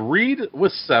 We have Reed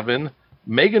with 7,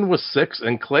 Megan with 6,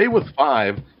 and Clay with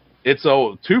 5. It's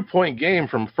a 2-point game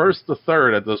from first to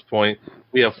third at this point.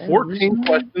 We have 14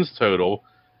 questions total.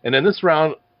 And in this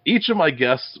round, each of my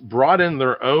guests brought in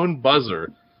their own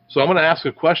buzzer. So I'm going to ask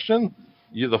a question.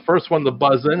 The first one to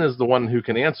buzz in is the one who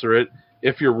can answer it.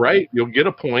 If you're right, you'll get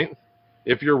a point.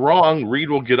 If you're wrong, Reed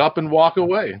will get up and walk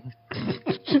away.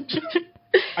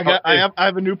 I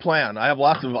have a new plan. I have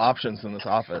lots of options in this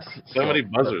office. So many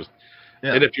buzzers.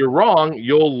 Yeah. And if you're wrong,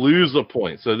 you'll lose a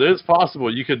point. So it is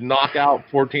possible you could knock out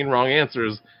 14 wrong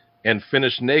answers and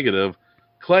finish negative.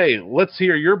 Clay, let's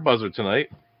hear your buzzer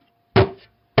tonight.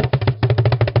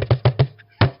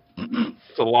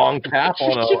 It's a long tap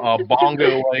on a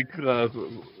bongo-like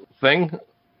thing.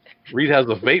 Reed has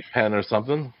a vape pen or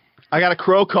something. I got a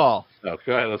crow call. Oh,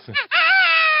 go ahead. Listen.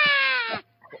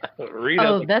 Reed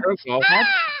has a crow call.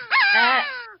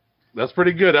 That's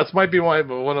pretty good. That might be one of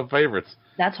the favorites.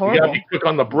 That's You got horrible. to be quick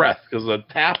on the breath because a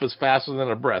tap is faster than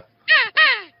a breath.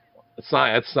 It's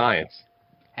science.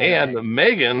 And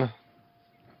Megan,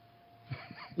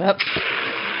 Yep.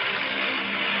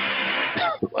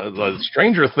 the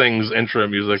Stranger Things intro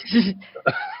music.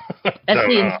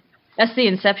 That's the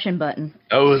Inception button.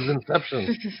 Oh, it's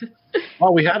Inception.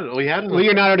 Oh, we had it.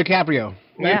 Leonardo DiCaprio.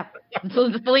 Yeah. It's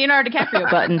the Leonardo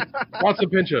DiCaprio button. What's a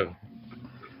Pincho?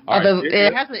 All Although right.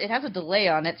 it has a delay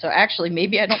on it, so actually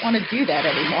maybe I don't want to do that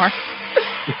anymore.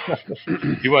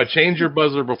 You want to change your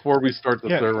buzzer before we start the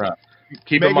third round.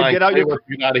 Keep Megan, in mind, get out Clay will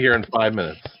be out of here in 5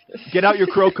 minutes. Get out your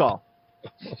crow call.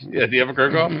 Yeah, do you have a crow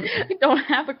call? I don't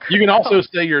have a. You can also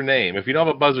say your name. If you don't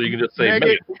have a buzzer, you can just say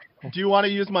Megan, Megan. do you want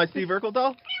to use my Steve Urkel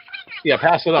doll? Yeah,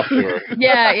 pass it up to her.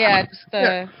 Yeah. Just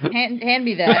hand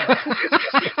me that.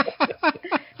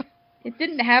 It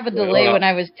didn't have a delay when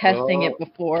I was testing it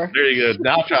before. There you go.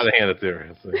 Now try to hand it to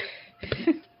her. Let's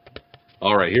see.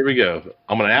 All right, here we go.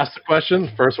 I'm going to ask the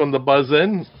question. First one to buzz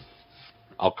in.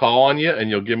 I'll call on you, and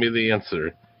you'll give me the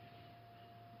answer.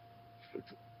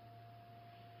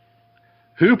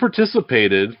 Who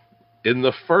participated in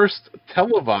the first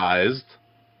televised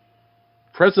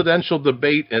presidential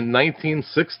debate in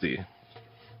 1960?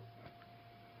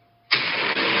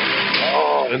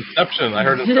 Oh, Inception. I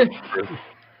heard Inception first.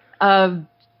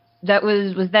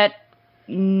 Was that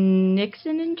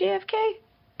Nixon and JFK?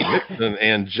 Nixon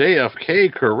and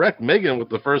JFK, correct. Megan with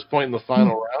the first point in the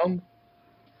final round.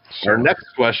 Our next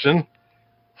question.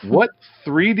 What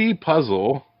 3D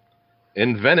puzzle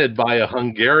invented by a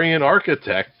Hungarian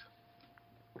architect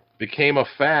became a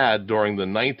fad during the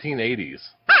 1980s?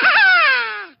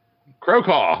 Crow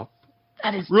call.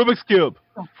 That is Rubik's Cube.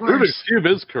 Rubik's Cube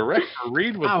is correct for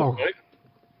Reed with the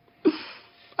point.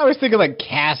 I was thinking like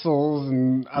castles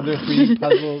and other 3D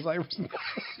puzzles. I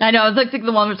know. I was like thinking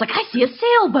the one where it's like, I see a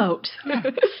sailboat.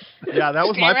 Yeah, that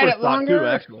was my Can I write first it thought longer? too,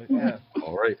 actually. Yeah.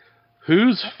 All right.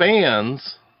 Whose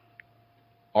fans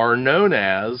are known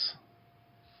as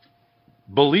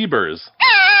Beliebers?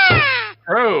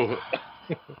 Crow.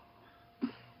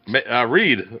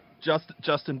 Reed.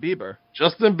 Justin Bieber.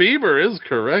 Justin Bieber is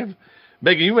correct.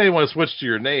 Megan, you may want to switch to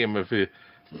your name if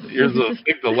there's a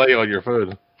big delay on your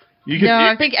phone.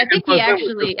 I think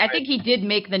he did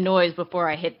make the noise before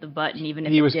I hit the button, even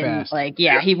if He it was didn't. fast.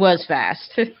 He was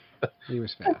fast. He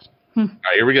was fast. All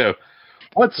right, here we go.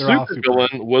 What They're all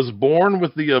supervillain was born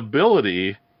with the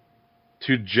ability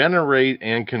to generate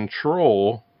and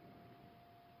control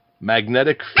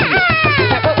magnetic fields?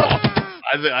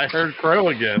 I heard Crow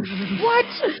again. What?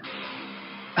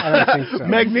 I don't think so.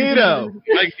 Magneto.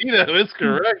 Magneto is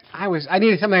correct. I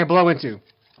needed something to blow into.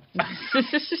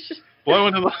 Blow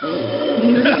into the.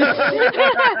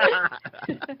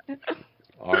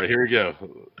 All right, here we go.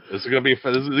 This is gonna be.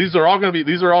 These are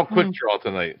all quick draw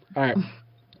tonight. All right.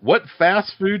 What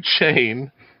fast food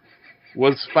chain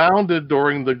was founded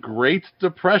during the Great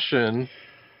Depression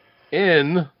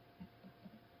in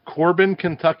Corbin,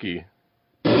 Kentucky?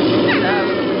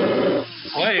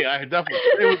 Clay, I definitely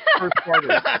say was the first part of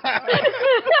it.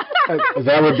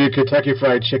 That would be Kentucky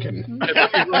Fried Chicken.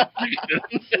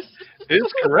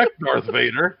 It's correct, Darth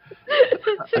Vader.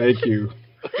 Thank you.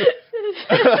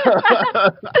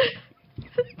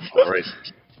 All right.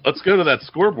 Let's go to that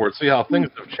scoreboard, see how things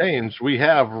have changed. We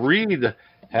have Reed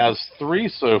has 3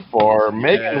 so far,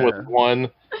 Megan with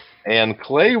 1, and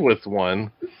Clay with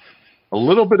 1. A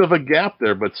little bit of a gap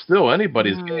there, but still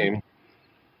anybody's game.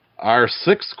 Our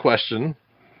sixth question.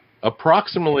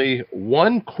 Approximately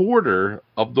 1/4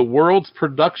 of the world's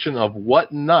production of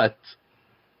what nut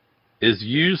is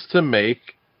used to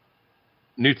make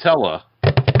Nutella?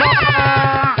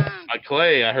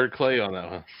 Clay, I heard Clay on that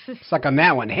one. Suck on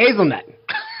that one. Hazelnut.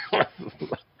 I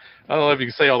don't know if you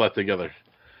can say all that together.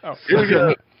 Oh, Here we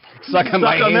go. Suck on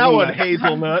my on that one,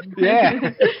 hazelnut. hazelnut.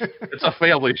 Yeah. It's a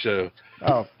family show.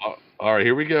 Oh. All right,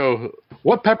 here we go.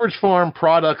 What Pepperidge Farm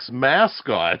product's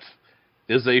mascot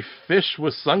is a fish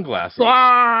with sunglasses?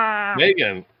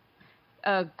 Megan.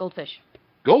 Goldfish.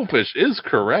 Goldfish is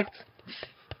correct.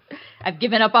 I've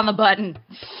given up on the button.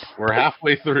 We're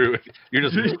halfway through. You're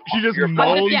just She just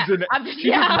moans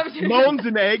moans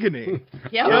in agony.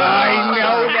 Yep. I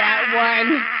know that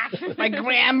one. My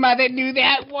grandmother knew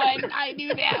that one. I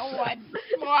knew that one.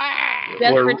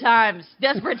 Desperate times.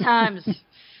 Desperate times.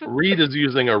 Reed is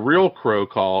using a real crow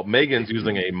call. Megan's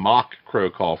using a mock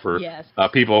crow call for Yes.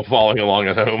 People following along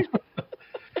at home.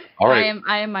 All right.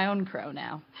 I am my own crow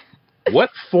now.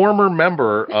 What former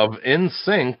member of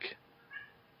NSYNC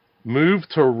moved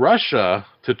to Russia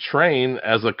to train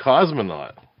as a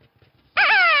cosmonaut?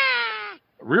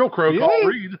 Real crow call,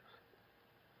 Reed.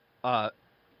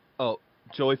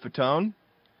 Joey Fatone.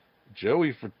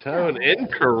 Joey Fatone,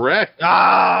 incorrect.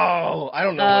 Oh, I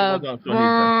don't know what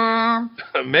was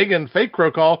on Megan, fake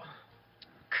crow call.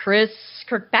 Chris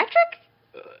Kirkpatrick?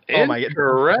 Oh my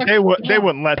incorrect. They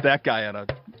wouldn't let that guy in a.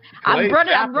 I'm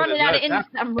running out of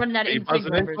instinct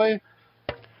buzzing in, Clay?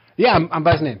 Yeah, I'm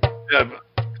buzzing in.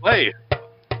 Clay.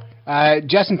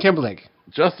 Justin Timberlake.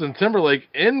 Justin Timberlake,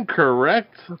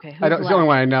 incorrect. Okay, It's the only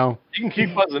one I know. You can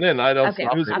keep buzzing in. I don't. Okay.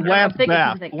 It was I'm Lance thinking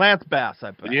Bass. something. Lance Bass,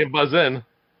 I bet. You didn't buzz in.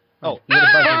 Oh, You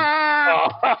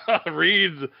gotta buzz in.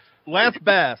 Reed. Lance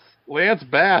Bass. Lance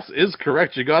Bass is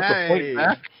correct. You got the point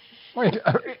back. Wait.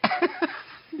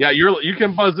 Yeah, you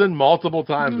can buzz in multiple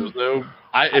times. There's no.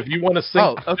 If you want to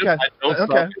sing, okay. I don't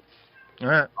stop you.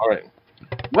 All right. All right.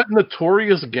 What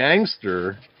notorious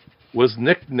gangster was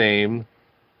nicknamed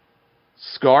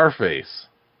Scarface?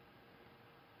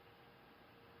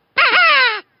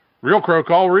 Real crow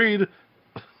call, Reed.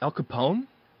 Al Capone.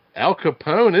 Al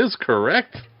Capone is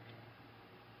correct.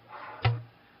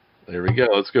 There we go.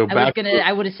 Let's go back.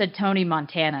 I would have said Tony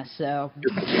Montana. So.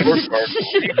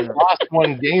 Lost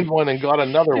one, gained one, and got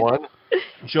another one.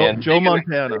 Joe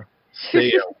Montana. Stay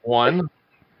at 1.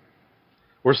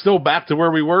 We're still back to where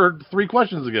we were 3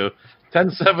 questions ago.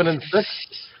 10, 7, and 6.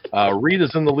 Reed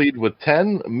is in the lead with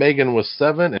 10. Megan with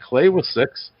 7, and Clay with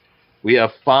 6. We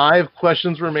have 5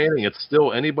 questions remaining. It's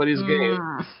still anybody's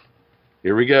game.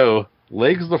 Here we go.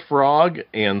 Legs the Frog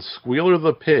and Squealer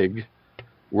the Pig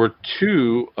were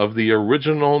 2 of the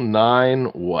original 9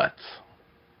 what?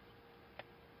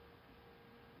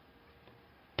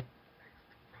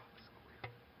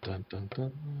 Dun, dun,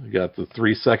 dun. You got the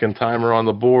 3-second timer on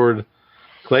the board.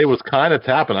 Clay was kind of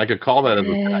tapping. I could call that as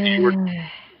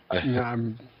a No,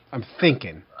 I'm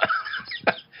thinking.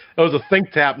 It was a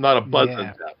think tap, not a buzzing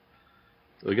Yeah. tap.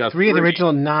 So we got 3 of the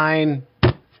original 9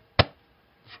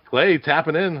 Clay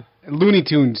tapping in. Looney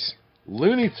Tunes.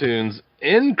 Looney Tunes,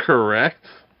 incorrect.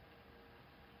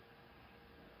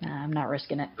 Nah, I'm not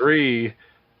risking it. 3.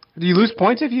 Do you lose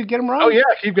points if you get them wrong? Oh yeah,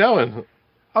 keep going.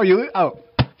 Oh, you lose? Oh,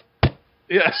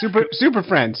 Yeah, Super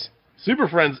Friends. Super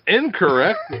Friends,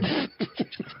 incorrect.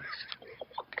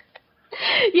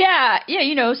 Yeah,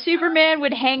 you know, Superman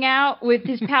would hang out with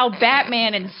his pal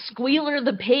Batman and Squealer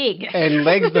the Pig. And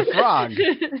Legs the Frog.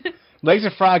 Legs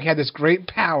the Frog had this great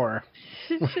power.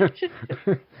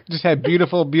 Just had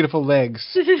beautiful, beautiful legs.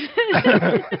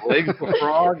 Legs the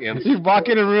Frog and You'd walk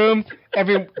in a room,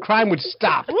 every crime would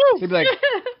stop. They'd be like,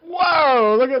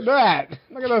 whoa, look at that.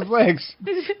 Look at those legs.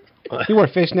 He wore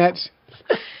fishnets,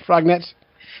 frog nets.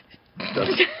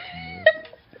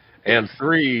 and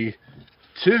 3,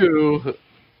 2,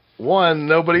 1.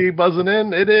 Nobody buzzing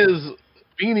in. It is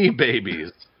Beanie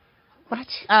Babies. What?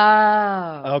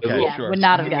 Oh. Okay, Yeah, sure. would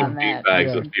not have gotten that.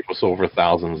 Bags Yeah. that people sold for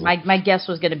thousands. My guess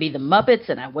was going to be the Muppets,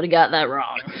 and I would have got that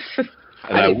wrong.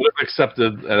 And I would have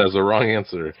accepted it as a wrong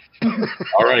answer.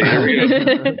 All right, here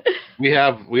we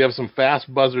go. We have some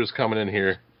fast buzzers coming in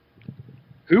here.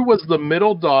 Who was the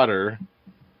middle daughter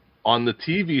on the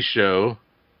TV show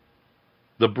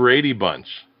The Brady Bunch?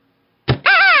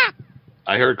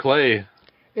 I heard Clay.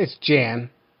 It's Jan.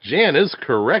 Jan is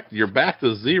correct. You're back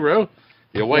to 0.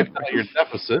 You wiped out your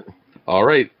deficit. All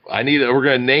right. We're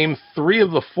going to name 3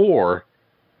 of the 4.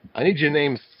 I need you to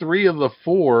name 3 of the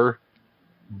 4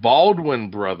 Baldwin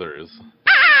brothers.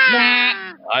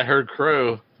 I heard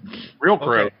Crow. Real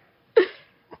Crow. Okay.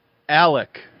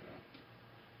 Alec,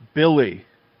 Billy,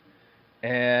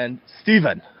 and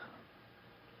Steven.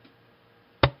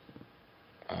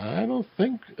 I don't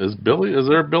think is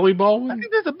there a Billy I Baldwin?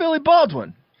 think there's a Billy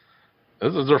Baldwin.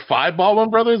 Is there 5 Baldwin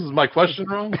brothers? Is my question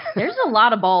wrong? There's a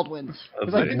lot of Baldwins.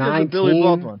 That's I it. think there's a Billy 19.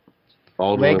 Baldwin.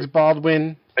 Baldwin. Legs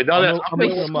Baldwin. I know that. I'm Wait,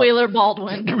 looking him up. Squealer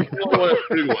Baldwin. I don't want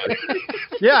to do one.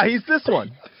 Yeah, he's this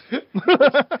one.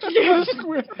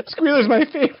 Squealer's my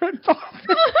favorite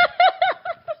Baldwin.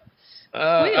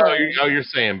 You're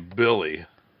saying Billy.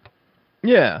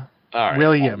 Yeah. All right.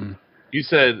 William. You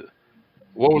said,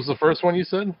 what was the first one you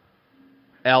said?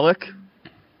 Alec.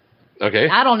 Okay.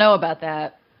 I don't know about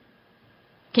that.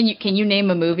 Can you name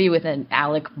a movie with an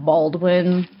Alec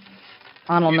Baldwin?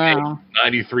 I don't know.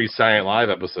 93 Silent Live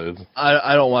episodes.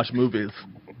 I don't watch movies.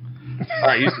 All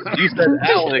right, you said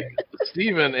Alec,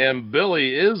 Steven, and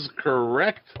Billy is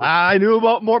correct. I knew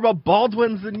more about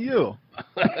Baldwins than you.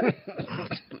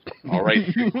 All right.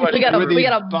 We got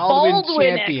a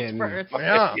Baldwin champion. expert.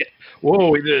 Yeah. Whoa,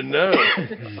 we didn't know.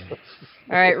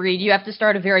 All right, Reed, you have to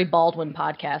start a very Baldwin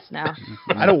podcast now.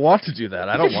 I don't want to do that.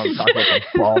 I don't want to talk about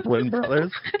the Baldwin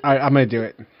brothers. All right, I'm going to do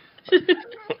it.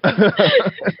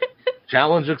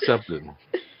 Challenge accepted.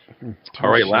 All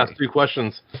right, last 2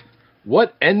 questions.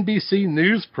 What NBC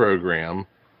news program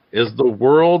is the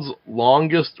world's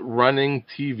longest running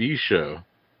TV show?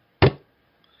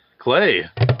 Clay.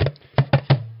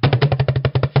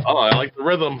 Oh, I like the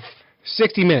rhythm.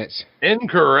 60 Minutes.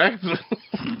 Incorrect.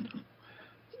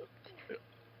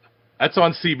 That's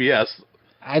on CBS.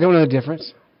 I don't know the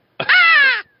difference.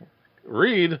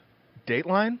 Read.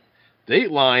 Dateline?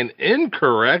 Dateline.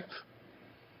 Incorrect.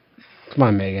 Come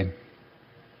on, Megan.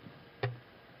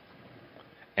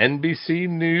 NBC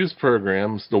news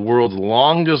programs, the world's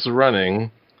longest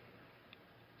running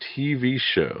TV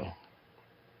show.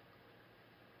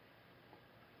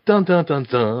 Dun dun dun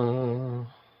dun.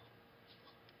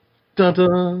 Dun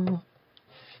dun.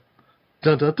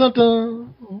 Dun dun dun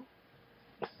dun.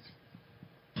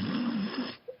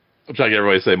 I'm trying to get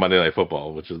everybody to say Monday Night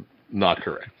Football, which is not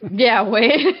correct. Yeah,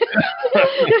 wait.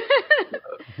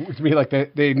 It would be like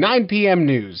the 9 p.m.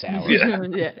 news hour.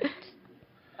 Yeah.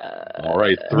 All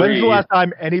right, When's 3. the last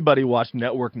time anybody watched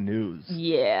network news?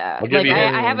 Yeah. I'll give Like you a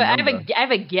I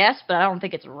have a guess, but I don't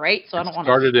think it's right, so I don't want to.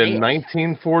 Started in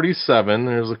 1947.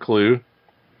 There's a clue.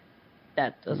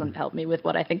 That doesn't help me with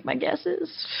what I think my guess is.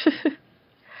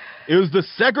 It was the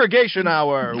segregation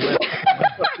hour with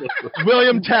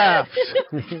William Taft.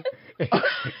 How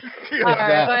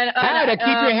to keep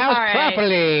your house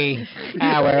properly.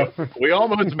 Hour. We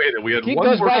almost made it. We had Keep one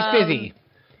those more. wives busy.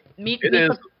 Meet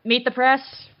the press.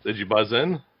 Did you buzz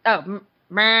in? Oh,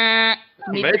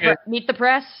 meet the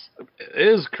press. It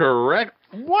is correct.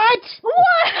 What?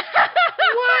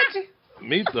 What?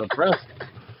 Meet the press.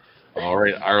 All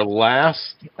right, our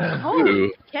last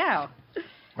Holy cow.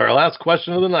 Our last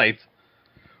question of the night.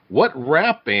 What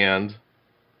rap band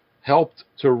helped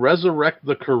to resurrect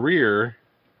the career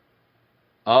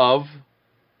of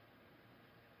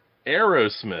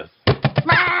Aerosmith?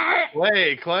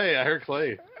 Clay, I heard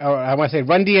Clay. Oh, I want to say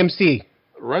Run DMC.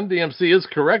 Run DMC is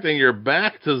correct, and you're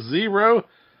back to 0.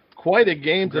 Quite a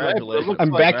game tonight. Congratulations.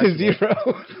 I'm back to 0.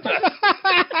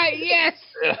 Yes.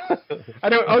 I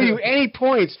don't owe you any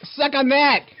points. Suck on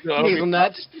that, No,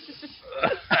 hazelnuts.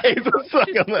 Suck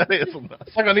on that hazelnut.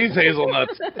 Suck on these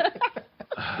hazelnuts.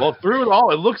 Well, through it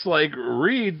all, it looks like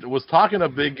Reed was talking a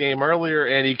big game earlier,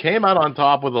 and he came out on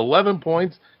top with 11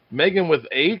 points. Megan with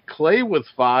 8, Clay with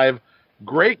 5.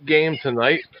 Great game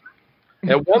tonight.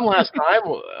 And one last time,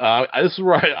 this is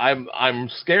where I'm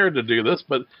scared to do this,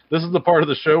 but this is the part of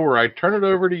the show where I turn it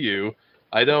over to you.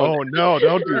 I don't. Oh no!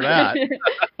 Don't do that.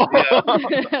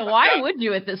 Why would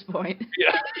you at this point?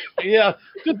 Yeah.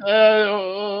 Just,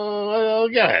 go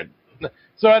ahead.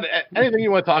 So, anything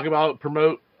you want to talk about,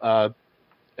 promote,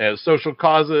 social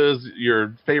causes,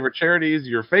 your favorite charities,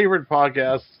 your favorite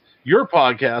podcasts, your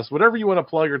podcast, whatever you want to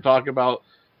plug or talk about,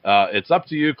 it's up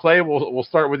to you. Clay, we'll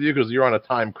start with you because you're on a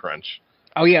time crunch.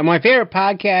 Oh, yeah. My favorite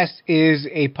podcast is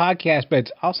a podcast, but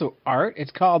it's also art.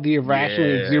 It's called the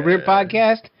Irrationally Exuberant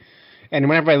Podcast. And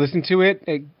whenever I listen to it,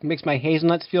 it makes my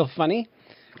hazelnuts feel funny.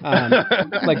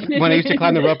 Like when I used to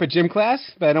climb the rope at gym class,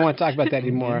 but I don't want to talk about that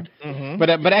anymore. Mm-hmm.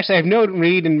 But actually, I've known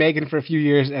Reed and Megan for a few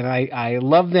years, and I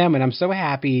love them, and I'm so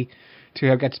happy to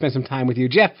have got to spend some time with you.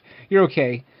 Jeff, you're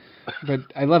okay, but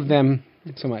I love them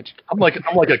so much. I'm like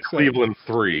a Cleveland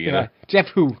 3. You know? Jeff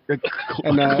who?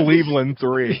 Cleveland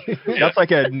 3. That's like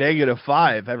a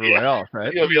 -5 everywhere else,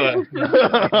 right? You'll be like,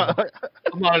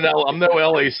 I'm no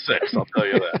LA 6. I'll tell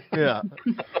you that. Yeah.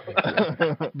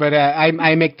 But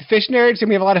I make the Fish Nerds, and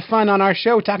we have a lot of fun on our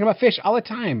show talking about fish all the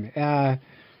time.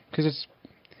 Because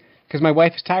my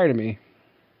wife is tired of me.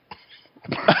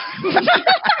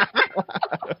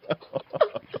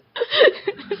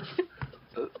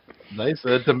 Nice.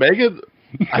 To Megan,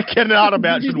 I cannot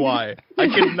imagine why. I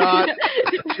cannot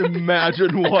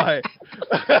imagine why.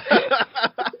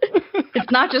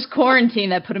 It's not just quarantine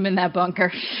that put him in that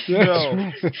bunker.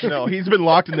 No, he's been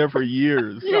locked in there for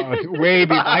years. No, way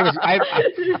before.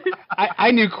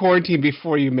 I knew quarantine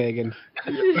before you, Megan.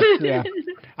 Yeah.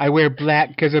 I wear black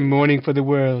because I'm mourning for the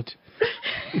world.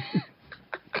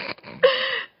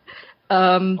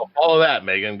 All of that,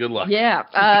 Megan. Good luck. Yeah.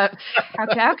 How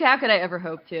could I ever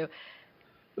hope to?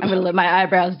 I'm going to let my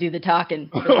eyebrows do the talking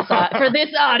for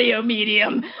this audio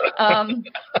medium.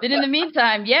 But in the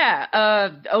meantime,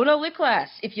 Ono Lit Class.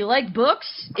 If you like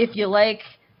books, if you like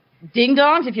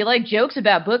ding-dongs, if you like jokes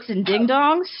about books and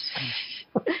ding-dongs,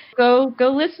 go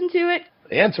listen to it.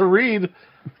 And to read.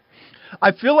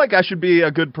 I feel like I should be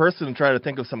a good person and try to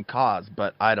think of some cause,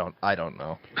 but I don't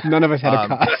know. None of us had a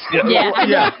cause.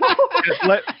 Yeah.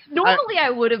 Normally I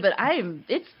would have, but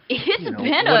it's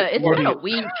been a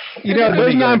week.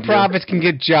 Those nonprofits can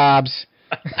get jobs.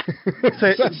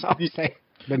 That's all I'm saying.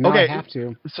 But now I have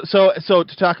to. So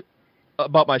to talk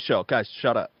about my show, guys,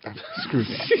 shut up. Screw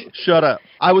that. Shut up.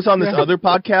 I was on this other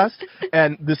podcast,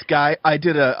 and this guy, I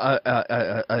did an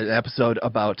episode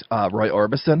about Roy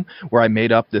Orbison, where I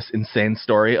made up this insane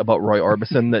story about Roy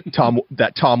Orbison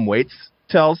that Tom Waits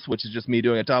tells, which is just me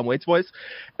doing a Tom Waits voice.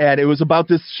 And it was about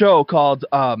this show called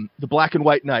The Black and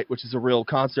White Night, which is a real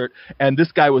concert. And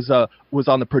this guy was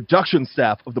on the production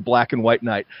staff of The Black and White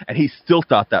Night, and he still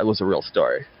thought that was a real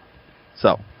story.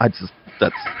 So that's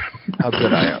how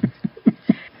good I am.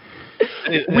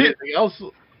 Anything else?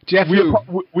 Jeff,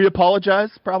 we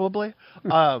apologize, probably.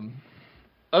 That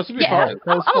should be fine.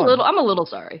 I'm a little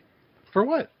sorry. For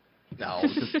what? No,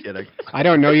 just kidding. I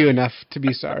don't know you enough to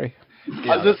be sorry.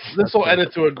 Yeah, this will end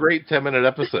into a great 10-minute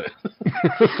episode.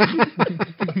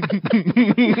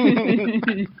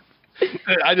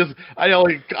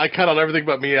 I cut out everything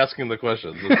but me asking the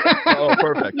questions. Oh,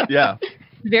 perfect. Yeah.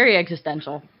 Very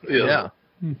existential. Yeah.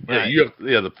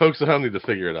 The folks at home need to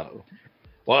figure it out.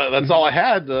 Well, that's all I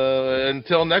had.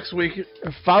 Until next week.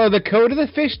 Follow the code of the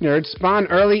Fish Nerds. Spawn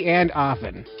early and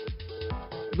often.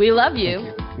 We love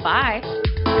you. Bye.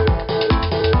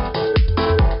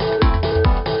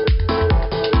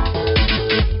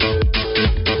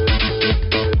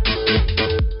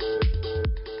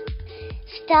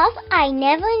 Stuff I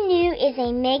Never Knew is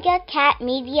a Mega Cat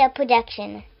Media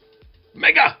production.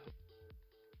 Mega!